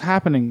fuck is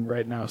happening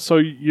right now? So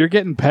you're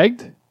getting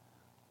pegged?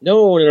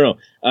 No.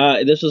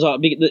 This was all.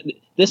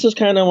 This is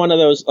kind of one of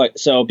those like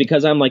so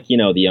because I'm like the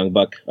young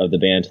buck of the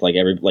band. Like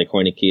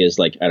Hoineke is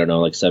like I don't know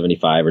like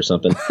 75 or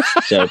something.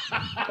 So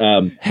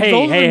Hey,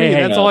 older than me,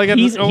 that's all I got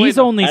to- He's oh, wait, he's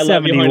only I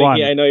love you, 71.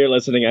 Hoineke. I know you're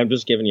listening. I'm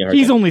just giving you a hard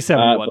He's time. only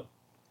 71.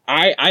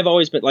 I've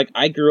always been like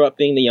I grew up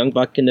being the young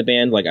buck in the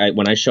band. Like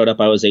when I showed up,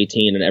 I was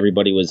 18, and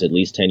everybody was at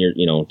least 10 years,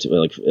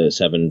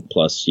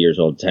 7+ years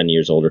old, 10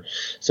 years older.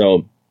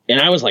 So, and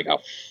I was like a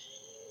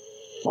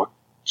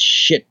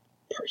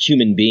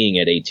human being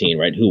at 18,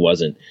 right? Who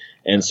wasn't?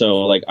 And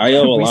so, like, I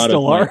owe a We lot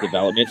still of my are.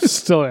 development.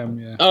 Still am,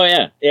 yeah. Oh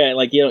yeah.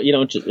 Like you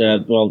don't.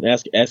 Well,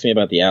 ask me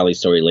about the alley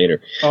story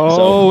later.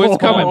 Oh, it's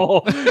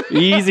coming.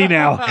 Easy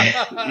now.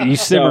 You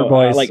simmer, So,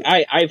 boys. like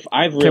I've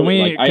really. can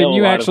we? Like, I Can owe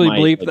you a lot of actually my,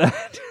 bleep like,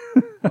 that?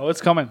 Oh,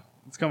 it's coming.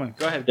 It's coming.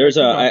 Go ahead. There's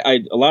a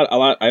lot.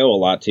 I owe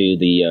a lot to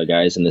the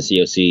guys in the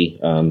COC,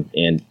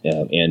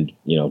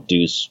 and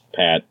Deuce,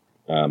 Pat,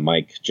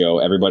 Mike, Joe.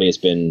 Everybody has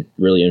been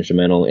really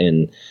instrumental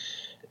in.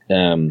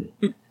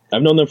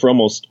 I've known them for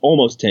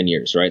almost 10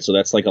 years, right? So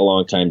that's like a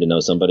long time to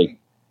know somebody,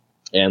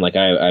 and like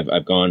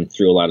I've gone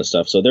through a lot of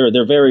stuff. So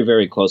they're very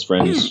very close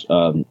friends,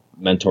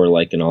 mentor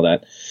like and all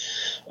that.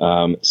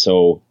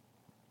 So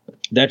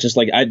that just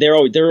like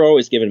they're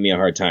always giving me a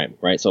hard time,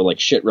 right? So like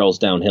shit rolls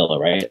downhill,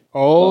 right?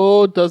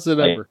 Oh, does it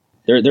Like, ever?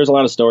 there's a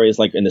lot of stories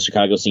like in the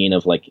Chicago scene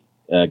of like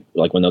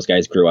when those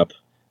guys grew up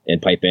in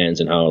pipe bands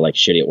and how like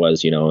shitty it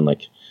was, and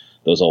like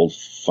those old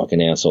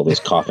fucking asshole, those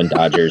coffin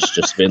Dodgers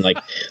just been like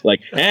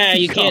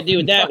you can't do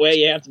it that way,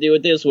 you have to do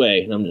it this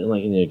way, and I'm just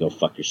like, you need to go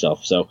fuck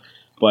yourself. So,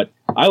 but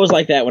I was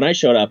like that when I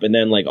showed up, and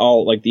then like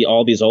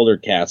all these older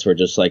cats were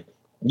just like,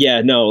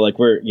 yeah, no, like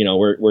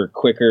we're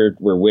quicker,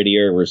 we're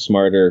wittier, we're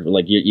smarter,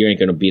 like you ain't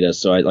gonna beat us.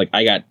 So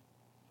I got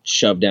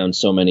shoved down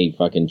so many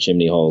fucking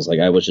chimney holes, like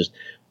I was just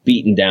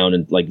beaten down,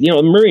 and like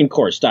Marine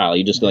Corps style,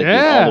 you just like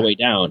all the way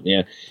down,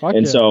 yeah. Fuck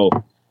and yeah.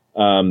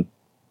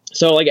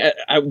 so like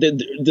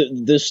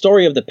the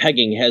story of the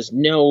pegging has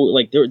no,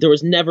 like there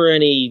was never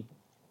any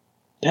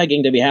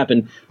pegging to be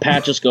happened.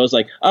 Pat just goes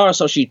like, oh,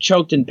 so she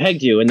choked and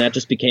pegged you, and that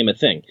just became a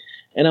thing.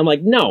 And I'm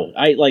like, no,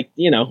 I like,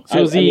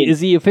 So is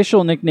the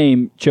official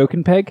nickname Choke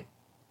and Peg?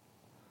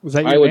 Was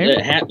that your I would, name?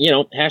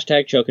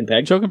 hashtag choke and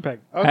peg. Choke and Peg.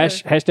 Okay.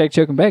 Hashtag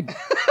Choke and Peg.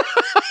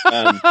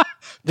 Tony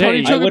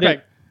Hey, Choke and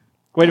Peg.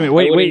 Wait a minute.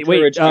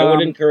 Wait. I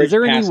would encourage is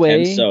there any past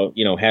way? tense, so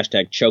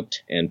hashtag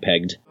choked and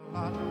pegged.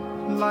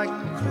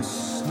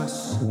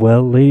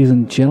 Well, ladies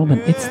and gentlemen,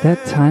 it's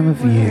that time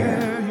of year.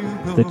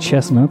 The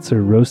chestnuts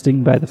are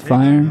roasting by the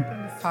fire.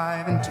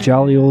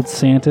 Jolly old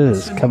Santa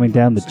is coming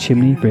down the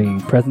chimney bringing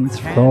presents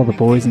for all the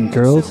boys and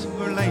girls.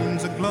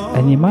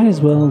 And you might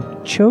as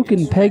well choke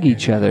and peg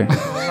each other.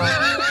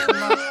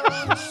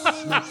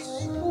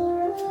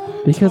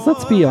 Because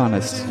let's be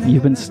honest,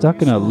 you've been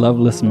stuck in a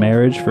loveless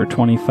marriage for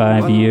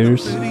 25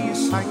 years.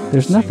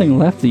 There's nothing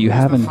left that you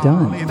haven't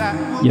done.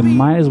 You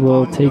might as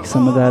well take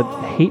some of that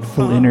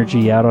hateful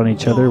energy out on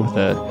each other with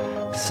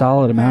a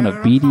solid amount of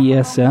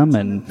BDSM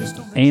and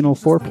anal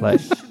foreplay.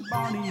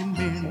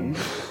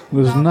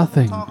 There's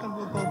nothing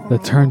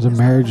that turns a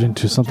marriage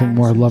into something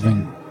more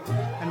loving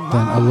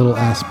than a little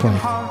ass play.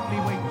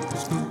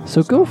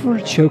 So go for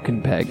a choke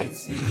and peg.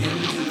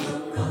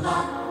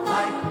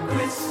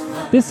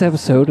 This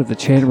episode of the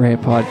Channeray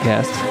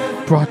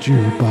Podcast Brought to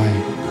you by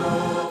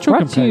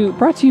Choke and Peg.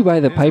 brought to you by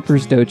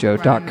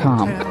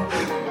thepipersdojo.com,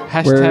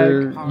 Hashtag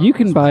where you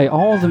can buy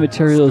all the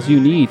materials you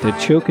need to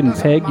choke and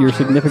peg your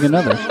significant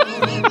other.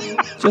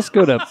 Just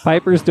go to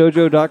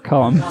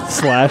pipersdojo.com /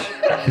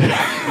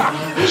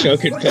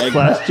 Choke and peg.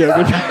 choke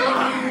and peg.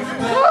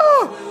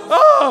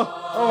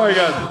 Oh my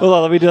god. Hold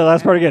on, let me do the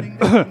last part again.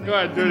 Go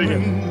ahead, do it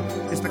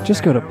again.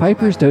 Just go to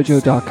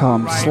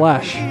pipersdojo.com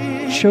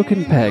 / choke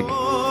and peg.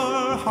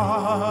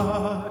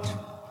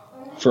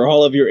 For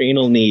all of your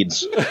anal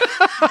needs.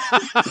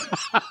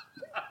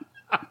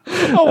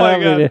 Oh my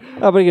god. I'm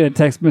gonna get a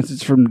text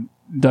message from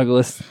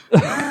Douglas.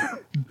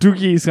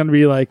 Doogie's gonna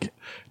be like,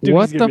 Doogie's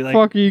what gonna the be like,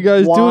 fuck are you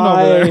guys doing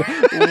over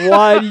there?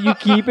 Why do you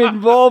keep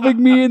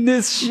involving me in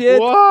this shit?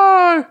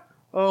 Why?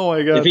 Oh my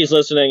If god. he's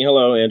listening,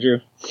 hello, Andrew.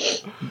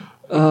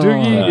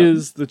 Doogie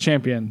is the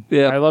champion.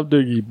 Yeah. I love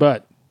Doogie,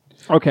 but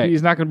Okay,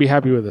 he's not gonna be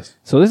happy with us.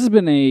 so this has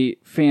been a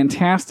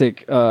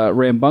fantastic,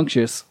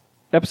 rambunctious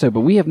episode, but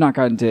we have not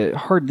gotten to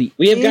hardly.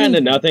 We have gotten to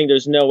any- nothing.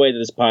 There's no way that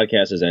this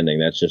podcast is ending.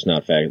 That's just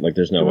not fact. Like,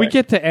 there's no Did way. we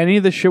get to any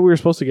of the shit we were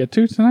supposed to get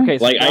to tonight? Okay,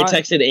 so Like, I got-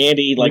 texted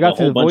Andy we like got a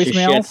to whole the bunch of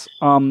shit.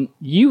 voicemails.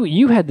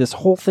 You had this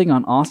whole thing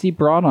on Aussie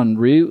Broad on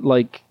route,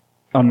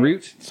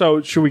 So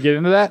should we get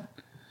into that?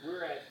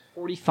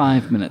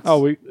 45 minutes. Oh,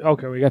 we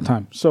got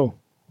time. So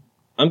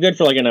I'm good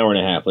for like an hour and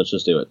a half. Let's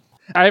just do it.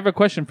 I have a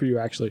question for you,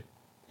 actually.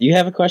 You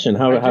have a question?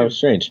 How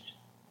strange?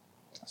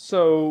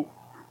 So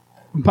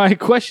my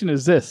question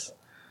is this: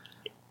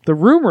 the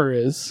rumor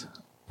is,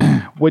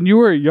 when you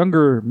were a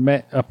younger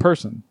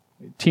person,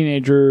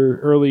 teenager,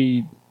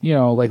 early,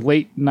 like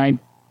late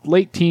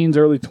teens,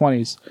 early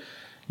 20s,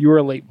 you were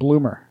a late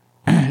bloomer.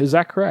 Is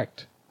that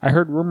correct? I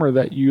heard rumor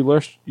that you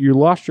lost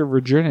your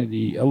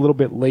virginity a little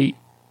bit late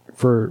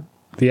for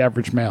the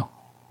average male.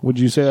 Would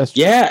you say that's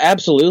true? Yeah,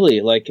 absolutely.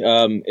 Like,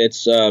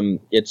 it's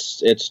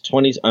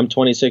 20. I'm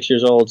 26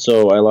 years old,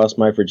 so I lost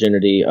my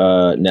virginity.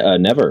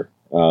 Never.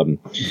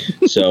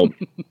 So,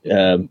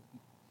 no.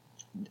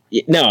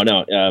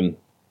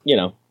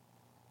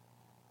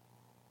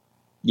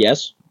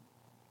 Yes.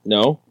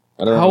 No.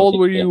 I don't know. How old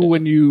were you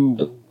when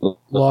you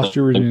lost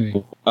your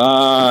virginity?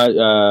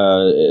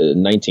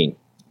 19.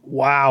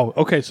 Wow.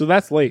 Okay, so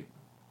that's late.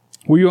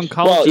 Were you in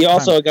college? Well, at you the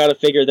also time? got to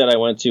figure that I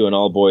went to an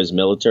all-boys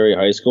military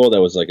high school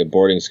that was like a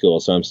boarding school,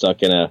 so I'm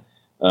stuck in a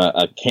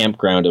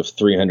campground of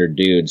 300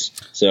 dudes.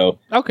 So,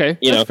 Okay,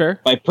 that's fair.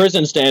 by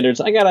prison standards,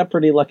 I got out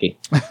pretty lucky.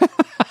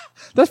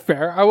 That's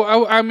fair.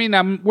 I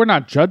mean, we're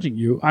not judging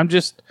you.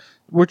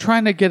 We're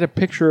trying to get a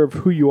picture of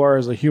who you are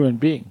as a human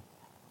being.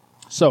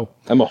 So,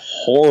 I'm a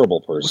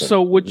horrible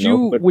person. would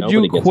you Nobody gets to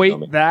know me.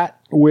 equate that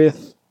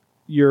with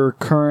your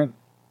current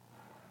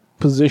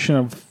position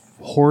of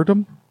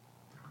whoredom?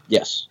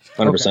 Yes,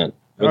 100%,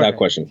 without Okay.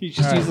 question. You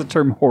just use the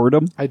term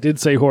whoredom. I did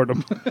say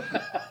whoredom.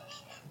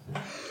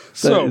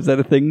 Is that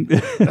a thing?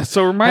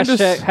 So remind us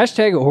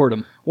Hashtag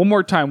whoredom. one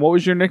more time. What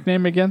was your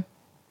nickname again?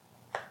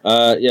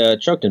 Yeah,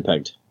 choked and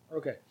pegged.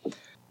 Okay.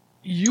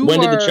 When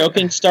did the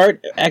choking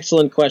start?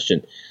 Excellent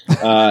question.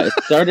 It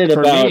started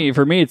about.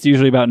 For me, it's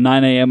usually about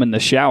 9 a.m. in the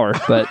shower.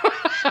 But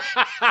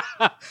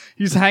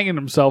He's hanging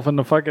himself in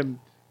the fucking.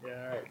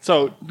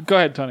 So go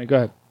ahead, Tony. Go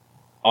ahead.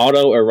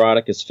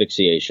 Autoerotic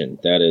asphyxiation.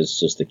 That is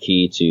just the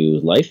key to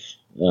life.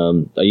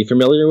 Are you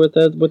familiar with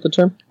the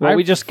term? Well,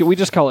 we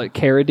just call it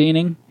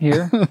caradining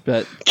here,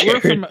 but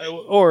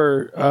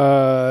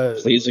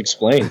Please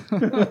explain.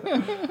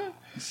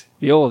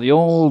 the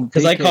old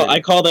Because I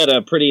call that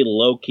a pretty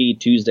low key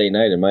Tuesday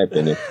night, in my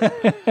opinion.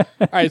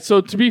 All right, so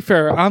to be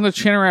fair, on the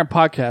Chanarant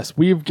podcast,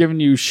 we've given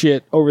you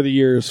shit over the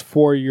years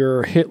for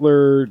your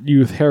Hitler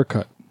Youth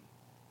haircut,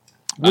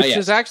 which yes.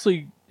 is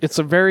actually it's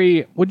a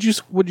very would you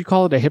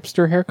call it a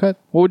hipster haircut?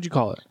 What would you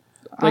call it?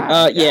 Yeah,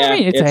 I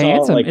mean, it's a all,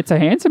 handsome. like- It's a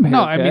handsome haircut.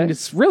 No, I mean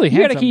it's really You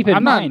handsome. got to keep in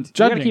I'm mind. not You got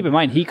judging. to keep in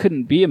mind he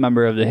couldn't be a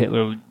member of the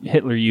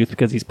Hitler Youth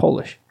because he's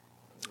Polish.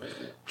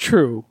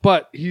 True,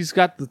 but he's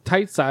got the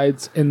tight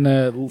sides and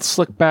the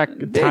slick back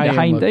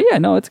Italian look, Yeah,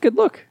 no, it's a good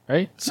look.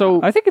 right?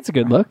 So, I think it's a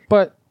good look.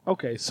 but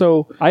okay,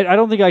 so I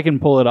don't think I can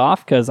pull it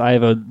off because I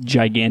have a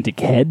gigantic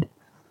head.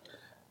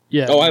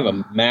 yeah. Oh, I have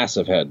a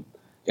massive head.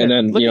 And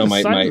then, look at the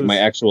my size of my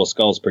this. actual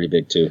skull's pretty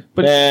big, too.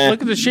 But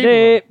look at the shape.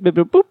 Eh, boop,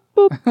 boop, boop,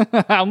 boop.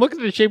 Of I'm looking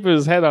at the shape of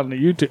his head on the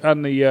YouTube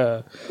on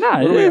the.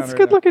 Nah, What are we on it's right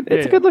good now? looking.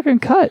 It's a Yeah. good looking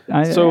cut.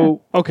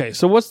 So okay,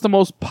 so what's the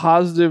most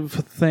positive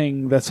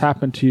thing that's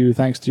happened to you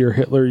thanks to your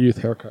Hitler Youth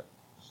haircut?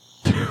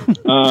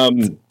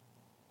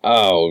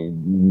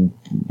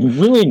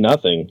 Really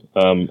nothing.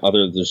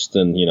 Other just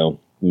than,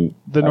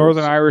 The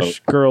Northern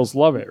Irish girls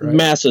love it, right?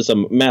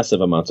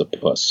 massive amounts of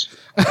puss.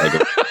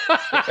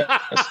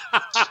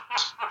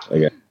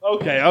 Okay.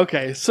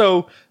 Okay.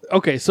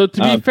 So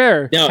to be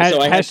fair, No,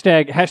 so I had,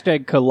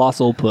 hashtag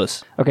colossal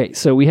puss. Okay,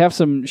 so we have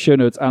some show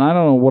notes, and I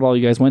don't know what all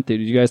you guys went through.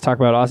 Did you guys talk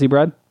about Aussie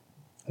Brad?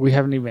 we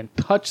haven't even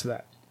touched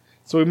that,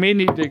 so we may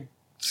need to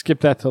skip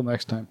that till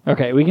next time.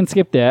 Okay, we can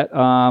skip that.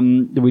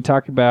 Did we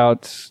talk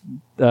about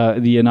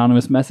the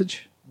anonymous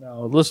message?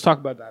 No, let's talk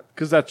about that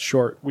because that's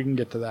short. We can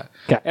get to that.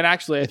 'Kay. And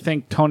actually, I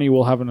think Tony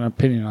will have an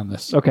opinion on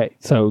this. Okay,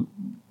 so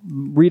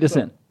read us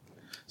in.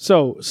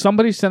 So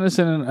somebody sent us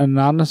in an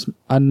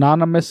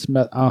anonymous.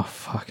 Oh,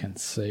 fucking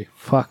sake!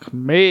 Fuck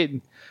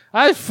me!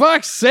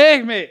 Fuck's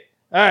sake, mate!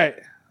 All right.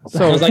 So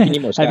sounds like you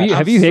need more scotch.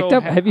 Have you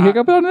hiccuped? Have you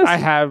hiccuped on this? I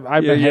have.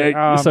 I've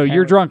been. So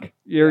you're drunk.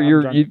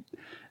 You're. drunk.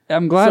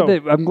 I'm glad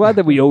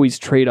that we always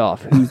trade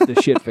off who's the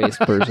shit faced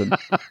person.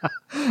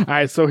 All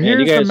right. So Man,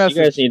 here's the message.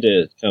 you guys need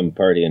to come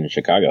party in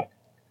Chicago.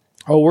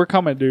 Oh, we're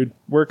coming, dude.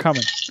 We're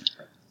coming.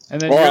 And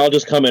then Or I'll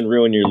just come and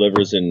ruin your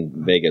livers in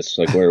Vegas,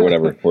 like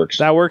whatever works.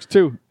 that works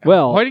too.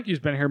 Well, Hoidike's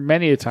been here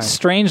many a time.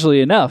 strangely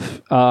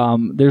enough,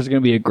 there's going to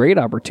be a great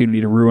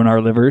opportunity to ruin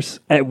our livers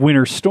at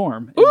Winter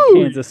Storm in Ooh,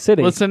 Kansas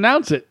City. Let's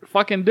announce it.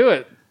 Fucking do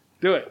it.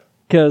 Do it.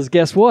 Because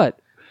guess what?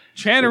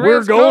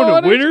 Chanarant's We're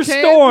going to Winter Kansas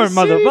Storm,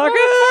 City,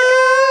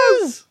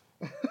 motherfuckers!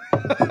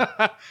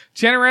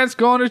 Chanarant's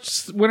going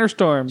to Winter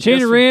Storm.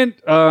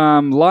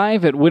 Chanarant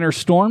live at Winter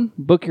Storm.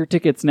 Book your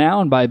tickets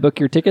now, and by book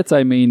your tickets,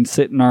 I mean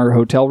sit in our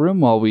hotel room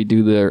while we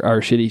do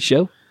our shitty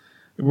show.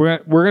 We're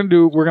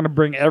gonna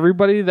bring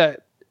everybody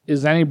that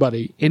is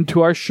anybody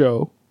into our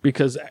show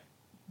because,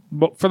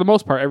 for the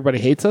most part, everybody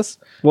hates us.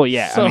 Well,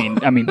 yeah, So-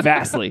 I mean,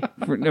 vastly.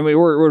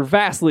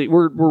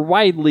 We're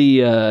widely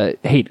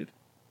hated,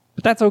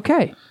 but that's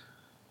okay.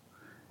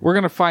 We're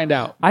gonna find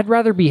out. I'd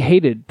rather be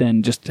hated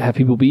than just have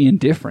people be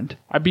indifferent.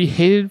 I'd be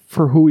hated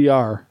for who we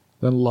are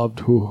than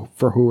loved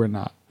for who we're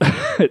not.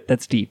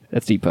 That's deep.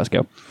 That's deep,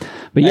 Fusco.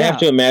 But I yeah, have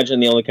to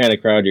imagine the only kind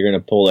of crowd you're going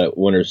to pull at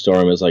Winter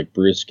Storm is like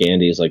Bruce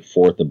Gandy's like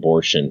fourth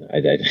abortion.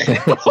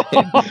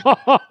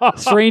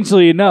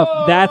 strangely enough,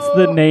 that's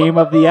the name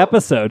of the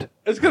episode.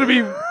 It's gonna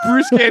be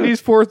Bruce Gandy's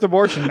fourth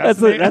abortion. That's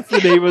the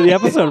name of the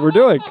episode we're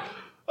doing.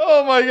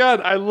 Oh my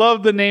god, I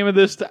love the name of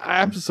this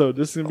episode.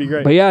 This is gonna be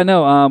great. But yeah,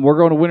 no, we're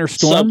going to Winter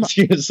Storm.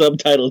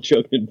 Subtitle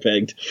choked and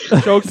pegged.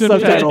 Choked and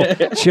Subtitle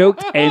pegged.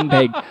 choked and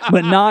pegged,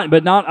 but not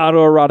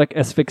autoerotic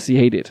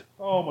asphyxiated.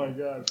 Oh my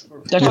god.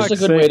 That's just a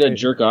good way to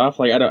jerk off.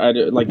 Like I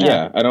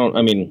don't.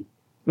 I mean,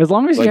 As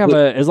long as you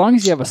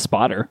Like, have a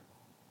spotter,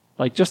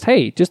 like just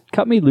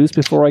cut me loose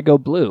before I go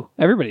blue.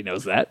 Everybody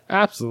knows that.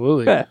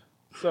 Absolutely. Yeah.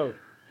 So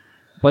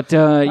But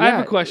yeah,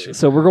 have a question.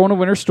 So we're going to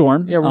Winter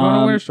Storm. Yeah, we're going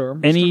to Winter Storm.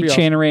 It's Any gonna be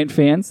awesome. Chanarant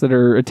fans that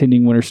are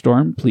attending Winter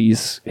Storm,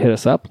 please hit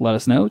us up. Let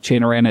us know.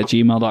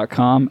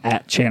 Chanarant@gmail.com,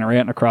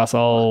 @Chanarant across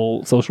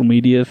all social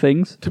media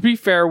things. to be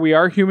fair, we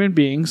are human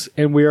beings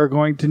and we are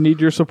going to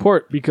need your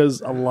support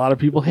because a lot of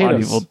people A hate lot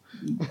of us.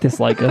 people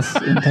dislike us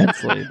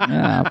intensely.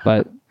 Yeah,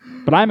 but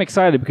I'm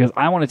excited because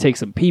I want to take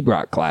some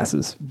P-Brock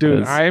classes.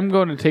 Dude, I am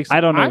going to take some,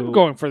 I don't know. I'm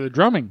going for the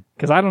drumming.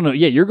 Because I don't know.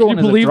 Yeah, you're going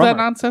Can you as believe a drummer. that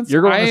nonsense?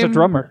 You're going I as a am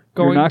drummer.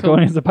 You're going not to-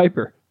 going as a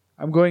piper.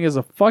 I'm going as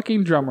a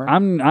fucking drummer.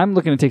 I'm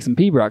looking to take some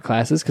P-Brock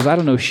classes because I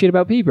don't know shit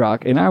about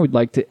P-Brock, and I would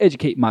like to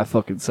educate my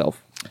fucking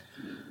self.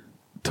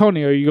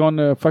 Tony, are you going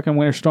to fucking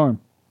Winter Storm?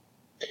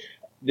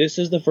 this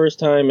is the first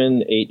time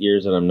in 8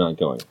 years that I'm not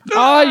going.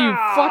 Oh, you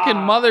fucking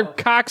mother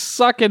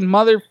cock-sucking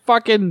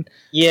motherfucking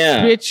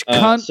Yeah, bitch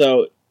cunt.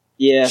 So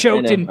yeah,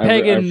 Choked I and know.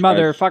 pegging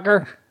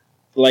motherfucker.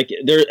 Like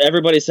there,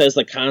 everybody says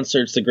the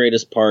concert's the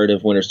greatest part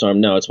of Winter Storm.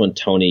 No, it's when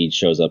Tony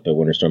shows up at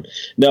Winter Storm.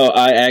 No,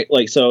 I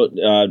like so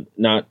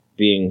not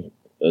being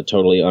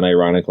totally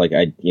unironic. Like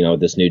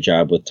this new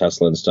job with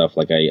Tesla and stuff.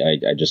 Like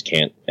I just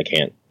can't. I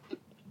can't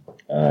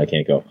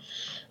go.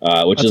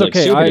 Which That's is like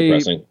okay. super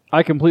depressing.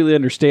 I completely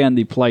understand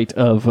the plight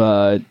of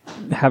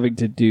having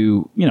to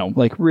do,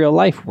 like real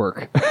life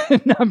work,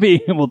 not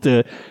being able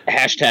to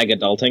Hashtag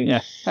adulting.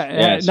 Yeah,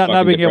 it's not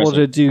fucking being able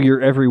to depressing. do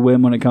your every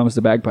whim when it comes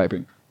to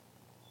bagpiping.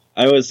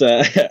 I was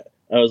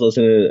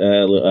listening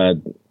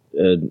to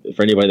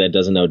for anybody that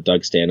doesn't know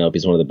Doug Stanhope.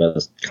 He's one of the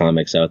best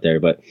comics out there,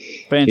 but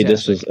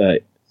Fantastic.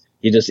 I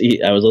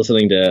was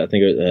listening to, I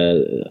think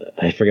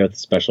I forget what the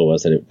special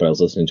was, but I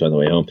was listening to it on the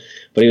way home.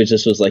 But he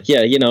was like,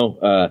 yeah,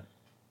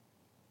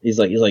 he's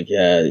like,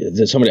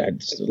 somebody,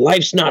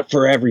 life's not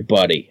for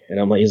everybody, and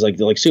I'm like, he's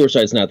like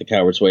suicide's not the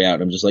coward's way out.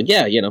 And I'm just like,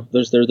 yeah,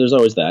 there's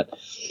always that.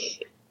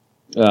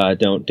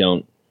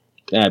 Don't.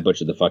 I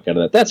butchered the fuck out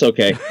of that. That's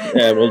okay.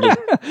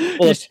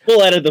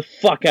 We'll edit the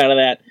fuck out of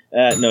that.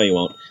 No, you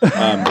won't.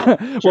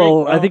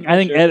 Well, I think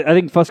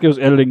Fusco's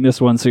editing this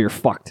one, so you're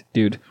fucked,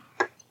 dude.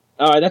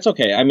 That's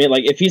okay. I mean,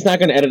 like, if he's not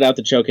going to edit out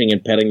the choking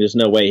and petting, there's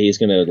no way he's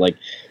going to,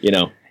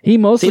 He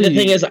mostly. See, the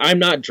thing is, I'm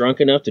not drunk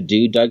enough to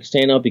do Doug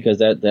Stanhope because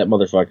that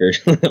motherfucker.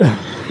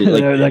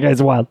 That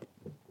guy's wild.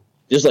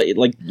 Just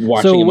like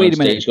watching him on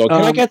stage go,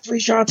 can I get 3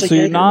 shots? So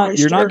you're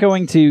not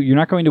going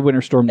to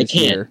Winter Storm this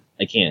year.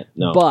 I can't.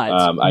 No.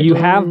 But you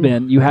have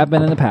been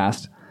in the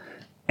past.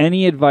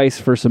 Any advice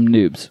for some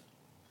noobs?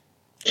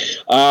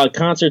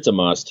 Concert's a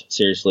must.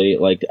 Seriously,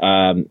 like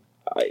I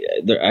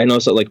know,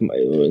 so like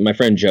my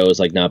friend Joe is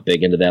like not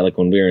big into that. Like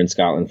when we were in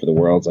Scotland for the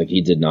Worlds, like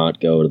he did not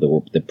go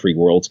to the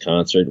pre-Worlds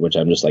concert, which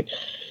I'm just like.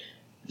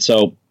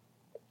 So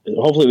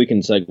hopefully we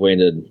can segue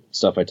into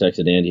stuff I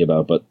texted Andy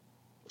about, but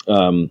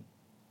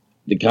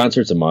the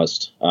concert's a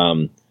must.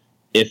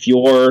 If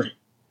you're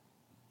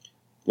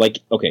like,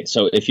 okay,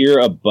 so if you're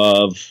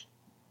above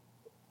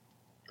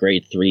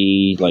grade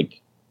 3,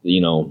 like,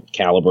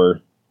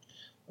 caliber,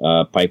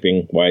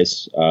 piping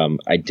wise,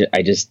 I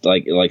just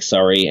like,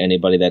 sorry,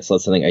 anybody that's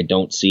listening, I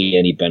don't see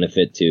any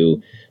benefit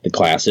to the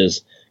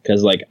classes.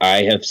 Cause like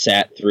I have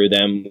sat through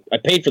them. I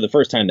paid for the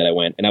first time that I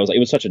went, and I was like, it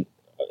was such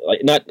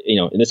not,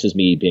 and this is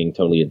me being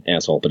totally an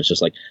asshole, but it's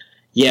just like,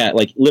 yeah,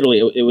 like literally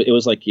it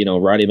was like,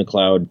 Roddy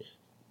McLeod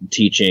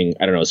teaching,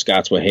 I don't know,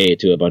 Scott's Way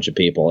to a bunch of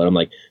people, and I'm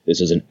like,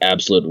 this is an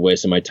absolute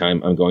waste of my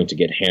time. I'm going to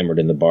get hammered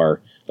in the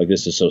bar. Like,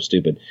 this is so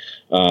stupid.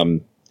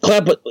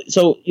 But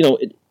so,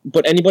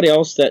 but anybody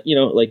else that,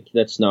 like,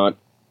 that's not,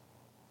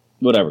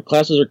 whatever.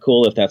 Classes are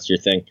cool if that's your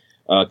thing.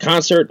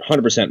 Concert,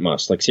 100%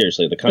 must. Like,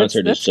 seriously, the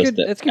concert is just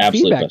the that's good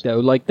absolute feedback, best. though.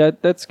 Like,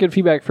 that's good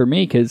feedback for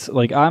me, because,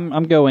 like,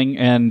 I'm going,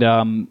 and,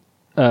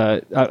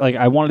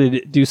 I wanted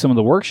to do some of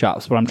the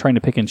workshops, but I'm trying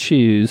to pick and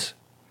choose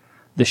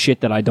the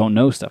shit that I don't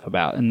know stuff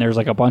about. And there's,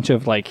 like, a bunch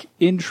of, like,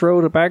 intro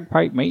to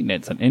bagpipe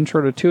maintenance and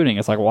intro to tuning.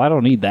 It's like, well, I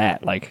don't need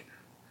that. Like,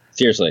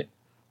 seriously.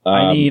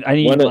 I need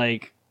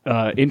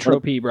intro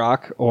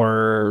P-Brock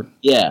or...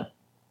 Yeah.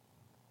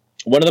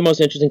 One of the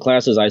most interesting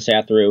classes I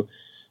sat through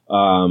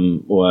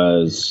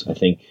was, I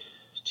think,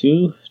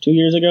 two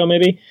years ago,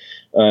 maybe.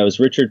 It was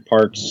Richard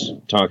Parks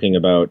talking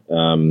about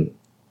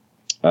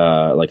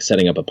like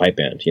setting up a pipe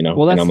band,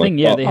 Well, that's the thing.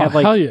 Like, they have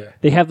hell yeah.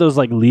 they have those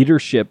like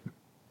leadership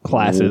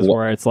classes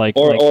where it's like,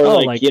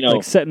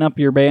 like setting up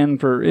your band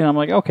for. I'm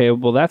like, okay,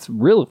 well, that's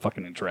really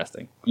fucking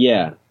interesting.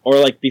 Yeah, or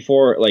like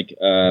before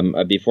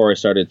I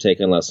started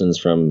taking lessons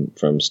from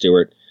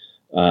Stuart.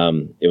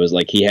 It was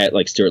like he had,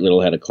 like, Stuart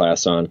Little had a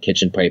class on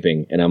kitchen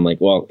piping, and I'm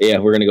like, well, yeah,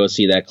 we're gonna go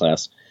see that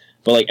class.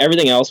 But like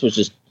everything else was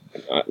just,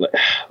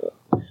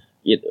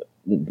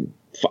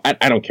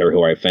 I don't care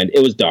who I offend.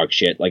 It was dog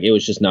shit. Like, it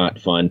was just not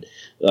fun.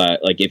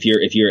 Like if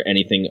you're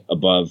anything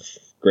above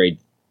grade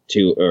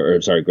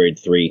 2 grade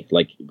 3,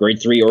 like grade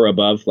 3 or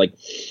above, like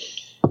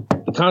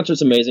the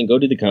concert's amazing. Go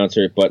do the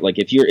concert. But like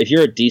if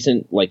you're a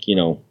decent, like,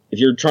 if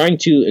you're trying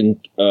to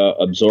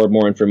absorb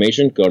more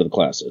information, go to the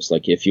classes.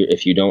 Like if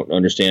you don't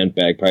understand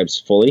bagpipes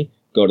fully,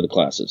 go to the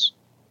classes.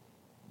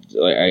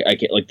 I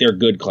can't, like, they're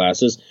good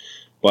classes,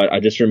 but I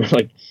just remember,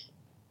 like,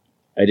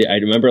 I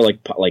remember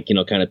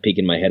kind of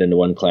peeking my head into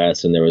one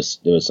class, and there was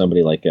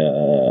somebody like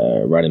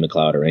Roddy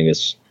McLeod or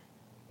Angus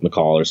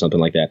McCall or something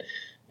like that,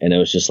 and it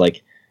was just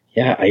like,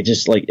 yeah, I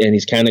just like, and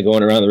he's kind of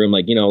going around the room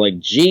like, like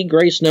G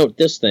grace note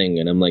this thing,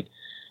 and I'm like,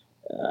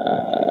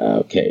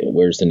 okay,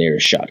 where's the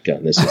nearest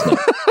shotgun? This is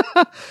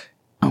not.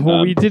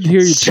 Well, we did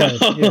hear you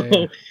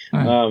play.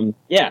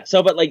 Yeah.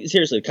 So, but like,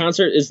 seriously, the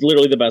concert is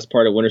literally the best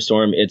part of Winter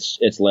Storm.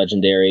 It's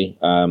legendary.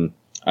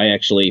 I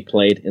actually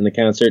played in the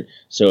concert,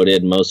 so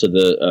did most of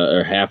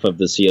or half of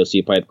the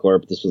COC Pipe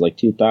Corps. This was like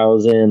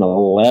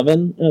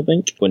 2011, I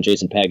think, when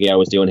Jason Paglia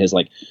was doing his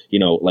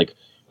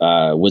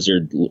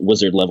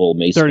wizard level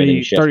mace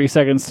spinning shit. 30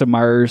 seconds to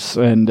Mars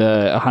and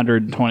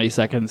 120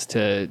 seconds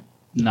to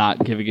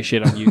not giving a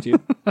shit on YouTube.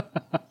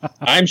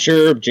 I'm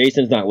sure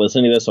Jason's not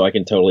listening to this, so I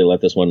can totally let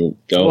this one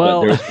go.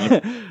 Well,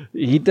 but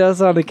he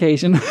does on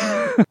occasion.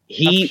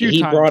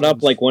 He brought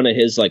up like one of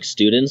his like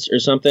students or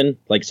something,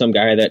 like some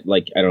guy that,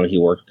 like, I don't know, he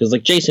worked, because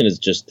like Jason is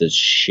just this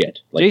shit.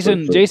 Like,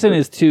 Jason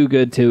is too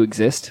good to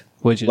exist,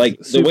 which is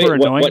like super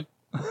annoying.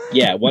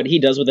 Yeah, what he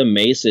does with a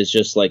mace is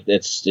just like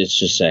it's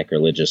just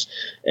sacrilegious.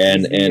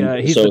 And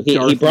he's so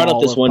the he brought up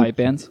Maul this of one. pipe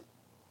bands.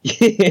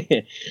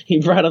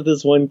 He brought up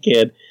this one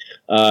kid,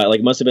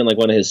 like must have been like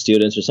one of his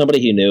students or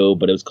somebody he knew,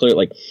 but it was clear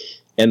like,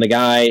 and the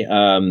guy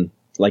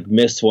like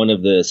missed one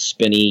of the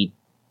spinny,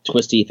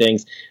 twisty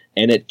things,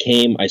 and it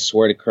came, I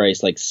swear to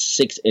Christ, like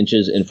 6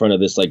 inches in front of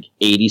this like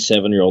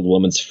 87-year-old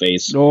woman's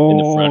face in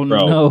the front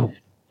row, no.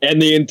 and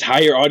the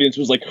entire audience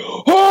was like,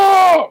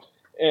 oh!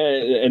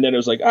 And then it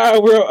was like,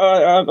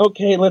 we're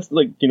okay, let's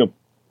like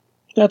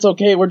that's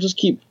okay, we're just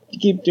keep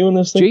doing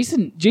this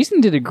thing.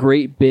 Jason did a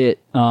great bit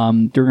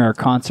during our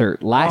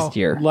concert last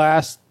year.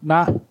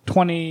 Not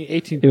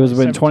 2018. It was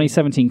a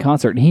 2017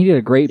 concert, and he did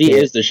a great He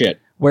bit is the shit.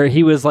 where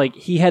he was like,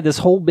 he had this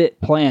whole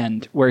bit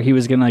planned where he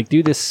was gonna like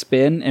do this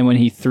spin, and when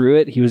he threw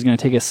it, he was gonna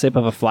take a sip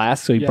of a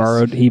flask. So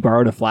he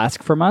borrowed a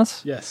flask from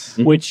us. Yes.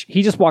 Which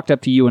he just walked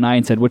up to you and I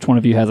and said, "Which one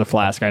of you has a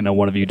flask? I know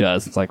one of you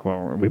does." It's like,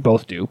 well, we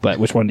both do, but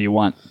which one do you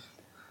want?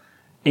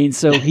 And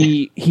so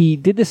he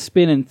did the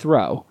spin and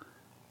throw.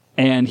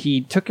 And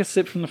he took a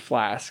sip from the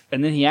flask,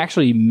 and then he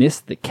actually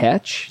missed the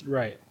catch.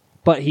 Right.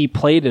 But he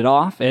played it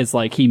off as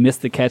like he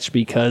missed the catch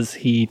because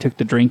he took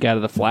the drink out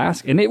of the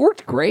flask, and it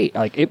worked great.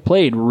 Like it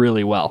played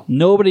really well.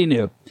 Nobody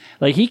knew.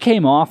 Like he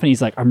came off and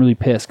he's like, "I'm really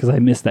pissed because I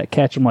missed that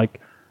catch." I'm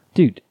like,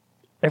 "Dude,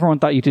 everyone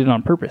thought you did it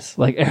on purpose."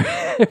 Like,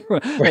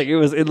 like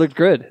it looked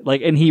good.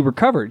 Like, and he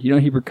recovered.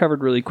 He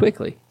recovered really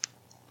quickly.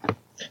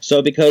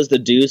 So because the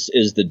deuce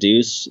is the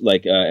deuce,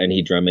 like, and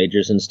he drum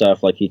majors and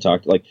stuff, like he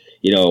talked, like,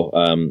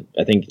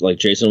 I think like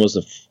Jason was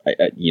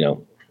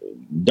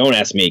don't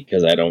ask me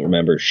because I don't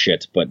remember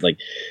shit, but like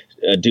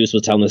Deuce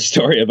was telling the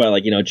story about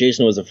like,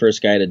 Jason was the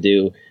first guy to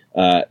do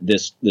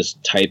this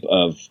type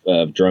of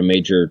drum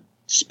major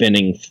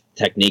spinning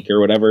technique or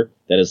whatever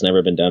that has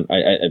never been done.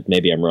 I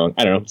maybe I'm wrong.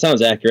 I don't know. It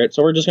sounds accurate.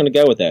 So we're just going to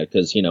go with that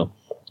because,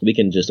 we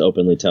can just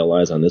openly tell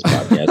lies on this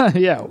podcast.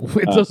 Yeah,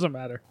 it doesn't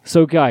matter.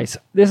 So, guys,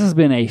 this has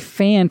been a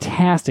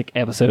fantastic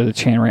episode of the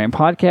Chan Rant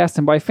Podcast,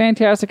 and by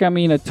fantastic, I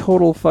mean a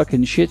total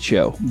fucking shit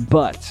show.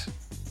 But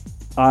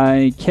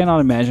I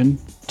cannot imagine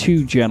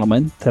two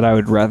gentlemen that I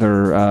would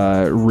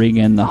rather ring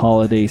in the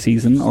holiday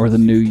season or the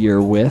new year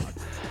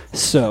with.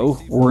 So,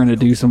 we're going to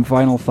do some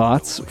final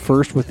thoughts,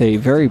 first with a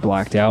very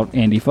blacked out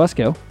Andy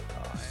Fusco.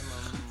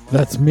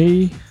 That's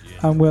me.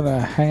 I'm going to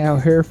hang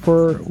out here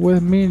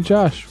with me and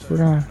Josh. We're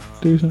going to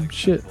do some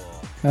shit.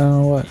 I don't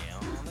know what.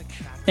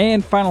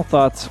 And final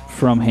thoughts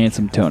from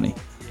Handsome Tony.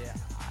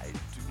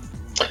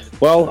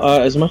 Well,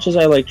 as much as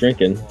I like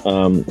drinking,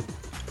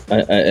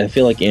 I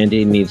feel like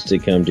Andy needs to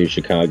come to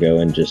Chicago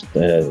and just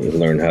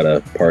learn how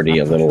to party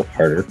a little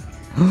harder.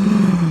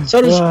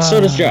 So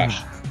does Josh.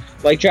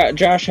 Like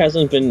Josh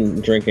hasn't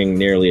been drinking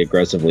nearly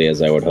aggressively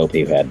as I would hope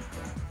he had.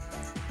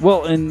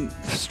 Well, and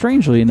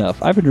strangely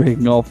enough, I've been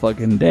drinking all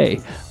fucking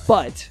day,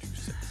 but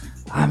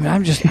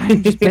I'm just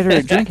better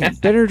at drinking.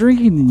 Better at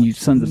drinking than you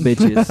sons of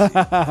bitches.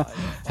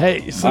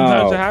 Hey,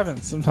 sometimes it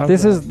happens. Sometimes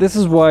this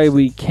is why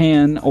we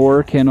can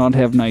or cannot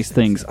have nice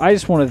things. I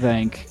just want to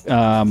thank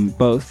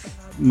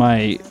both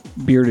my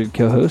bearded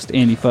co-host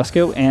Andy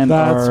Fusco and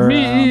our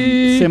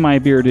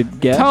semi-bearded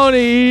guest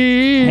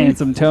Tony,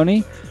 Handsome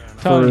Tony.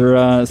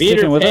 For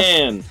sticking with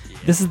us.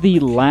 This is the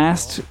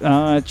last,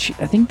 I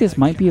think this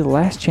might be the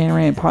last Chan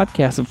Rant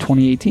podcast of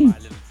 2018,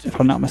 if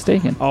I'm not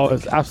mistaken. Oh,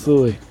 it's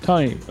absolutely.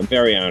 Tony. I'm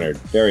very honored.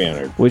 Very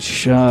honored.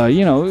 Which,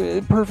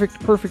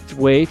 perfect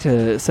way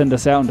to send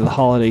us out into the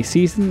holiday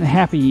season.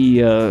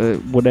 Happy,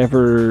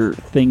 whatever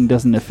thing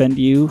doesn't offend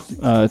you,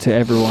 to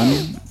everyone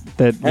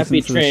that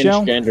Happy listens to the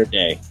show. Transgender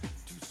Day.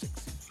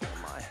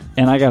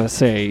 And I gotta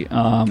say,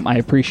 I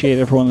appreciate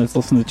everyone that's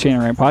listening to the Chan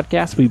Rant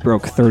podcast. We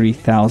broke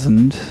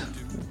 30,000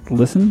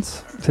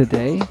 listens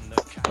today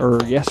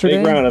or yesterday.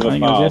 Big round of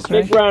applause.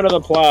 Big round of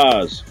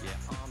applause.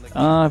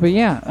 But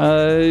yeah,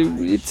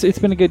 it's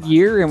been a good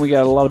year, and we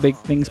got a lot of big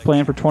things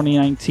planned for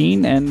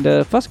 2019. And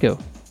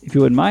Fusco, if you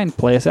wouldn't mind,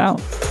 play us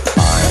out.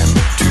 I'm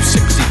too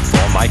sexy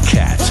for my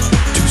cat.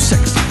 Too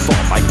sexy for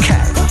my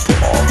cat.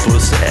 Poor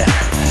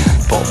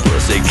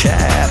pussy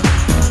cat.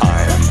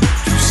 I'm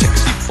too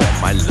sexy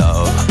for my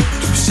love.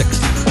 Too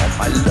sexy for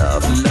my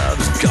love.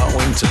 Love's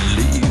going to leave.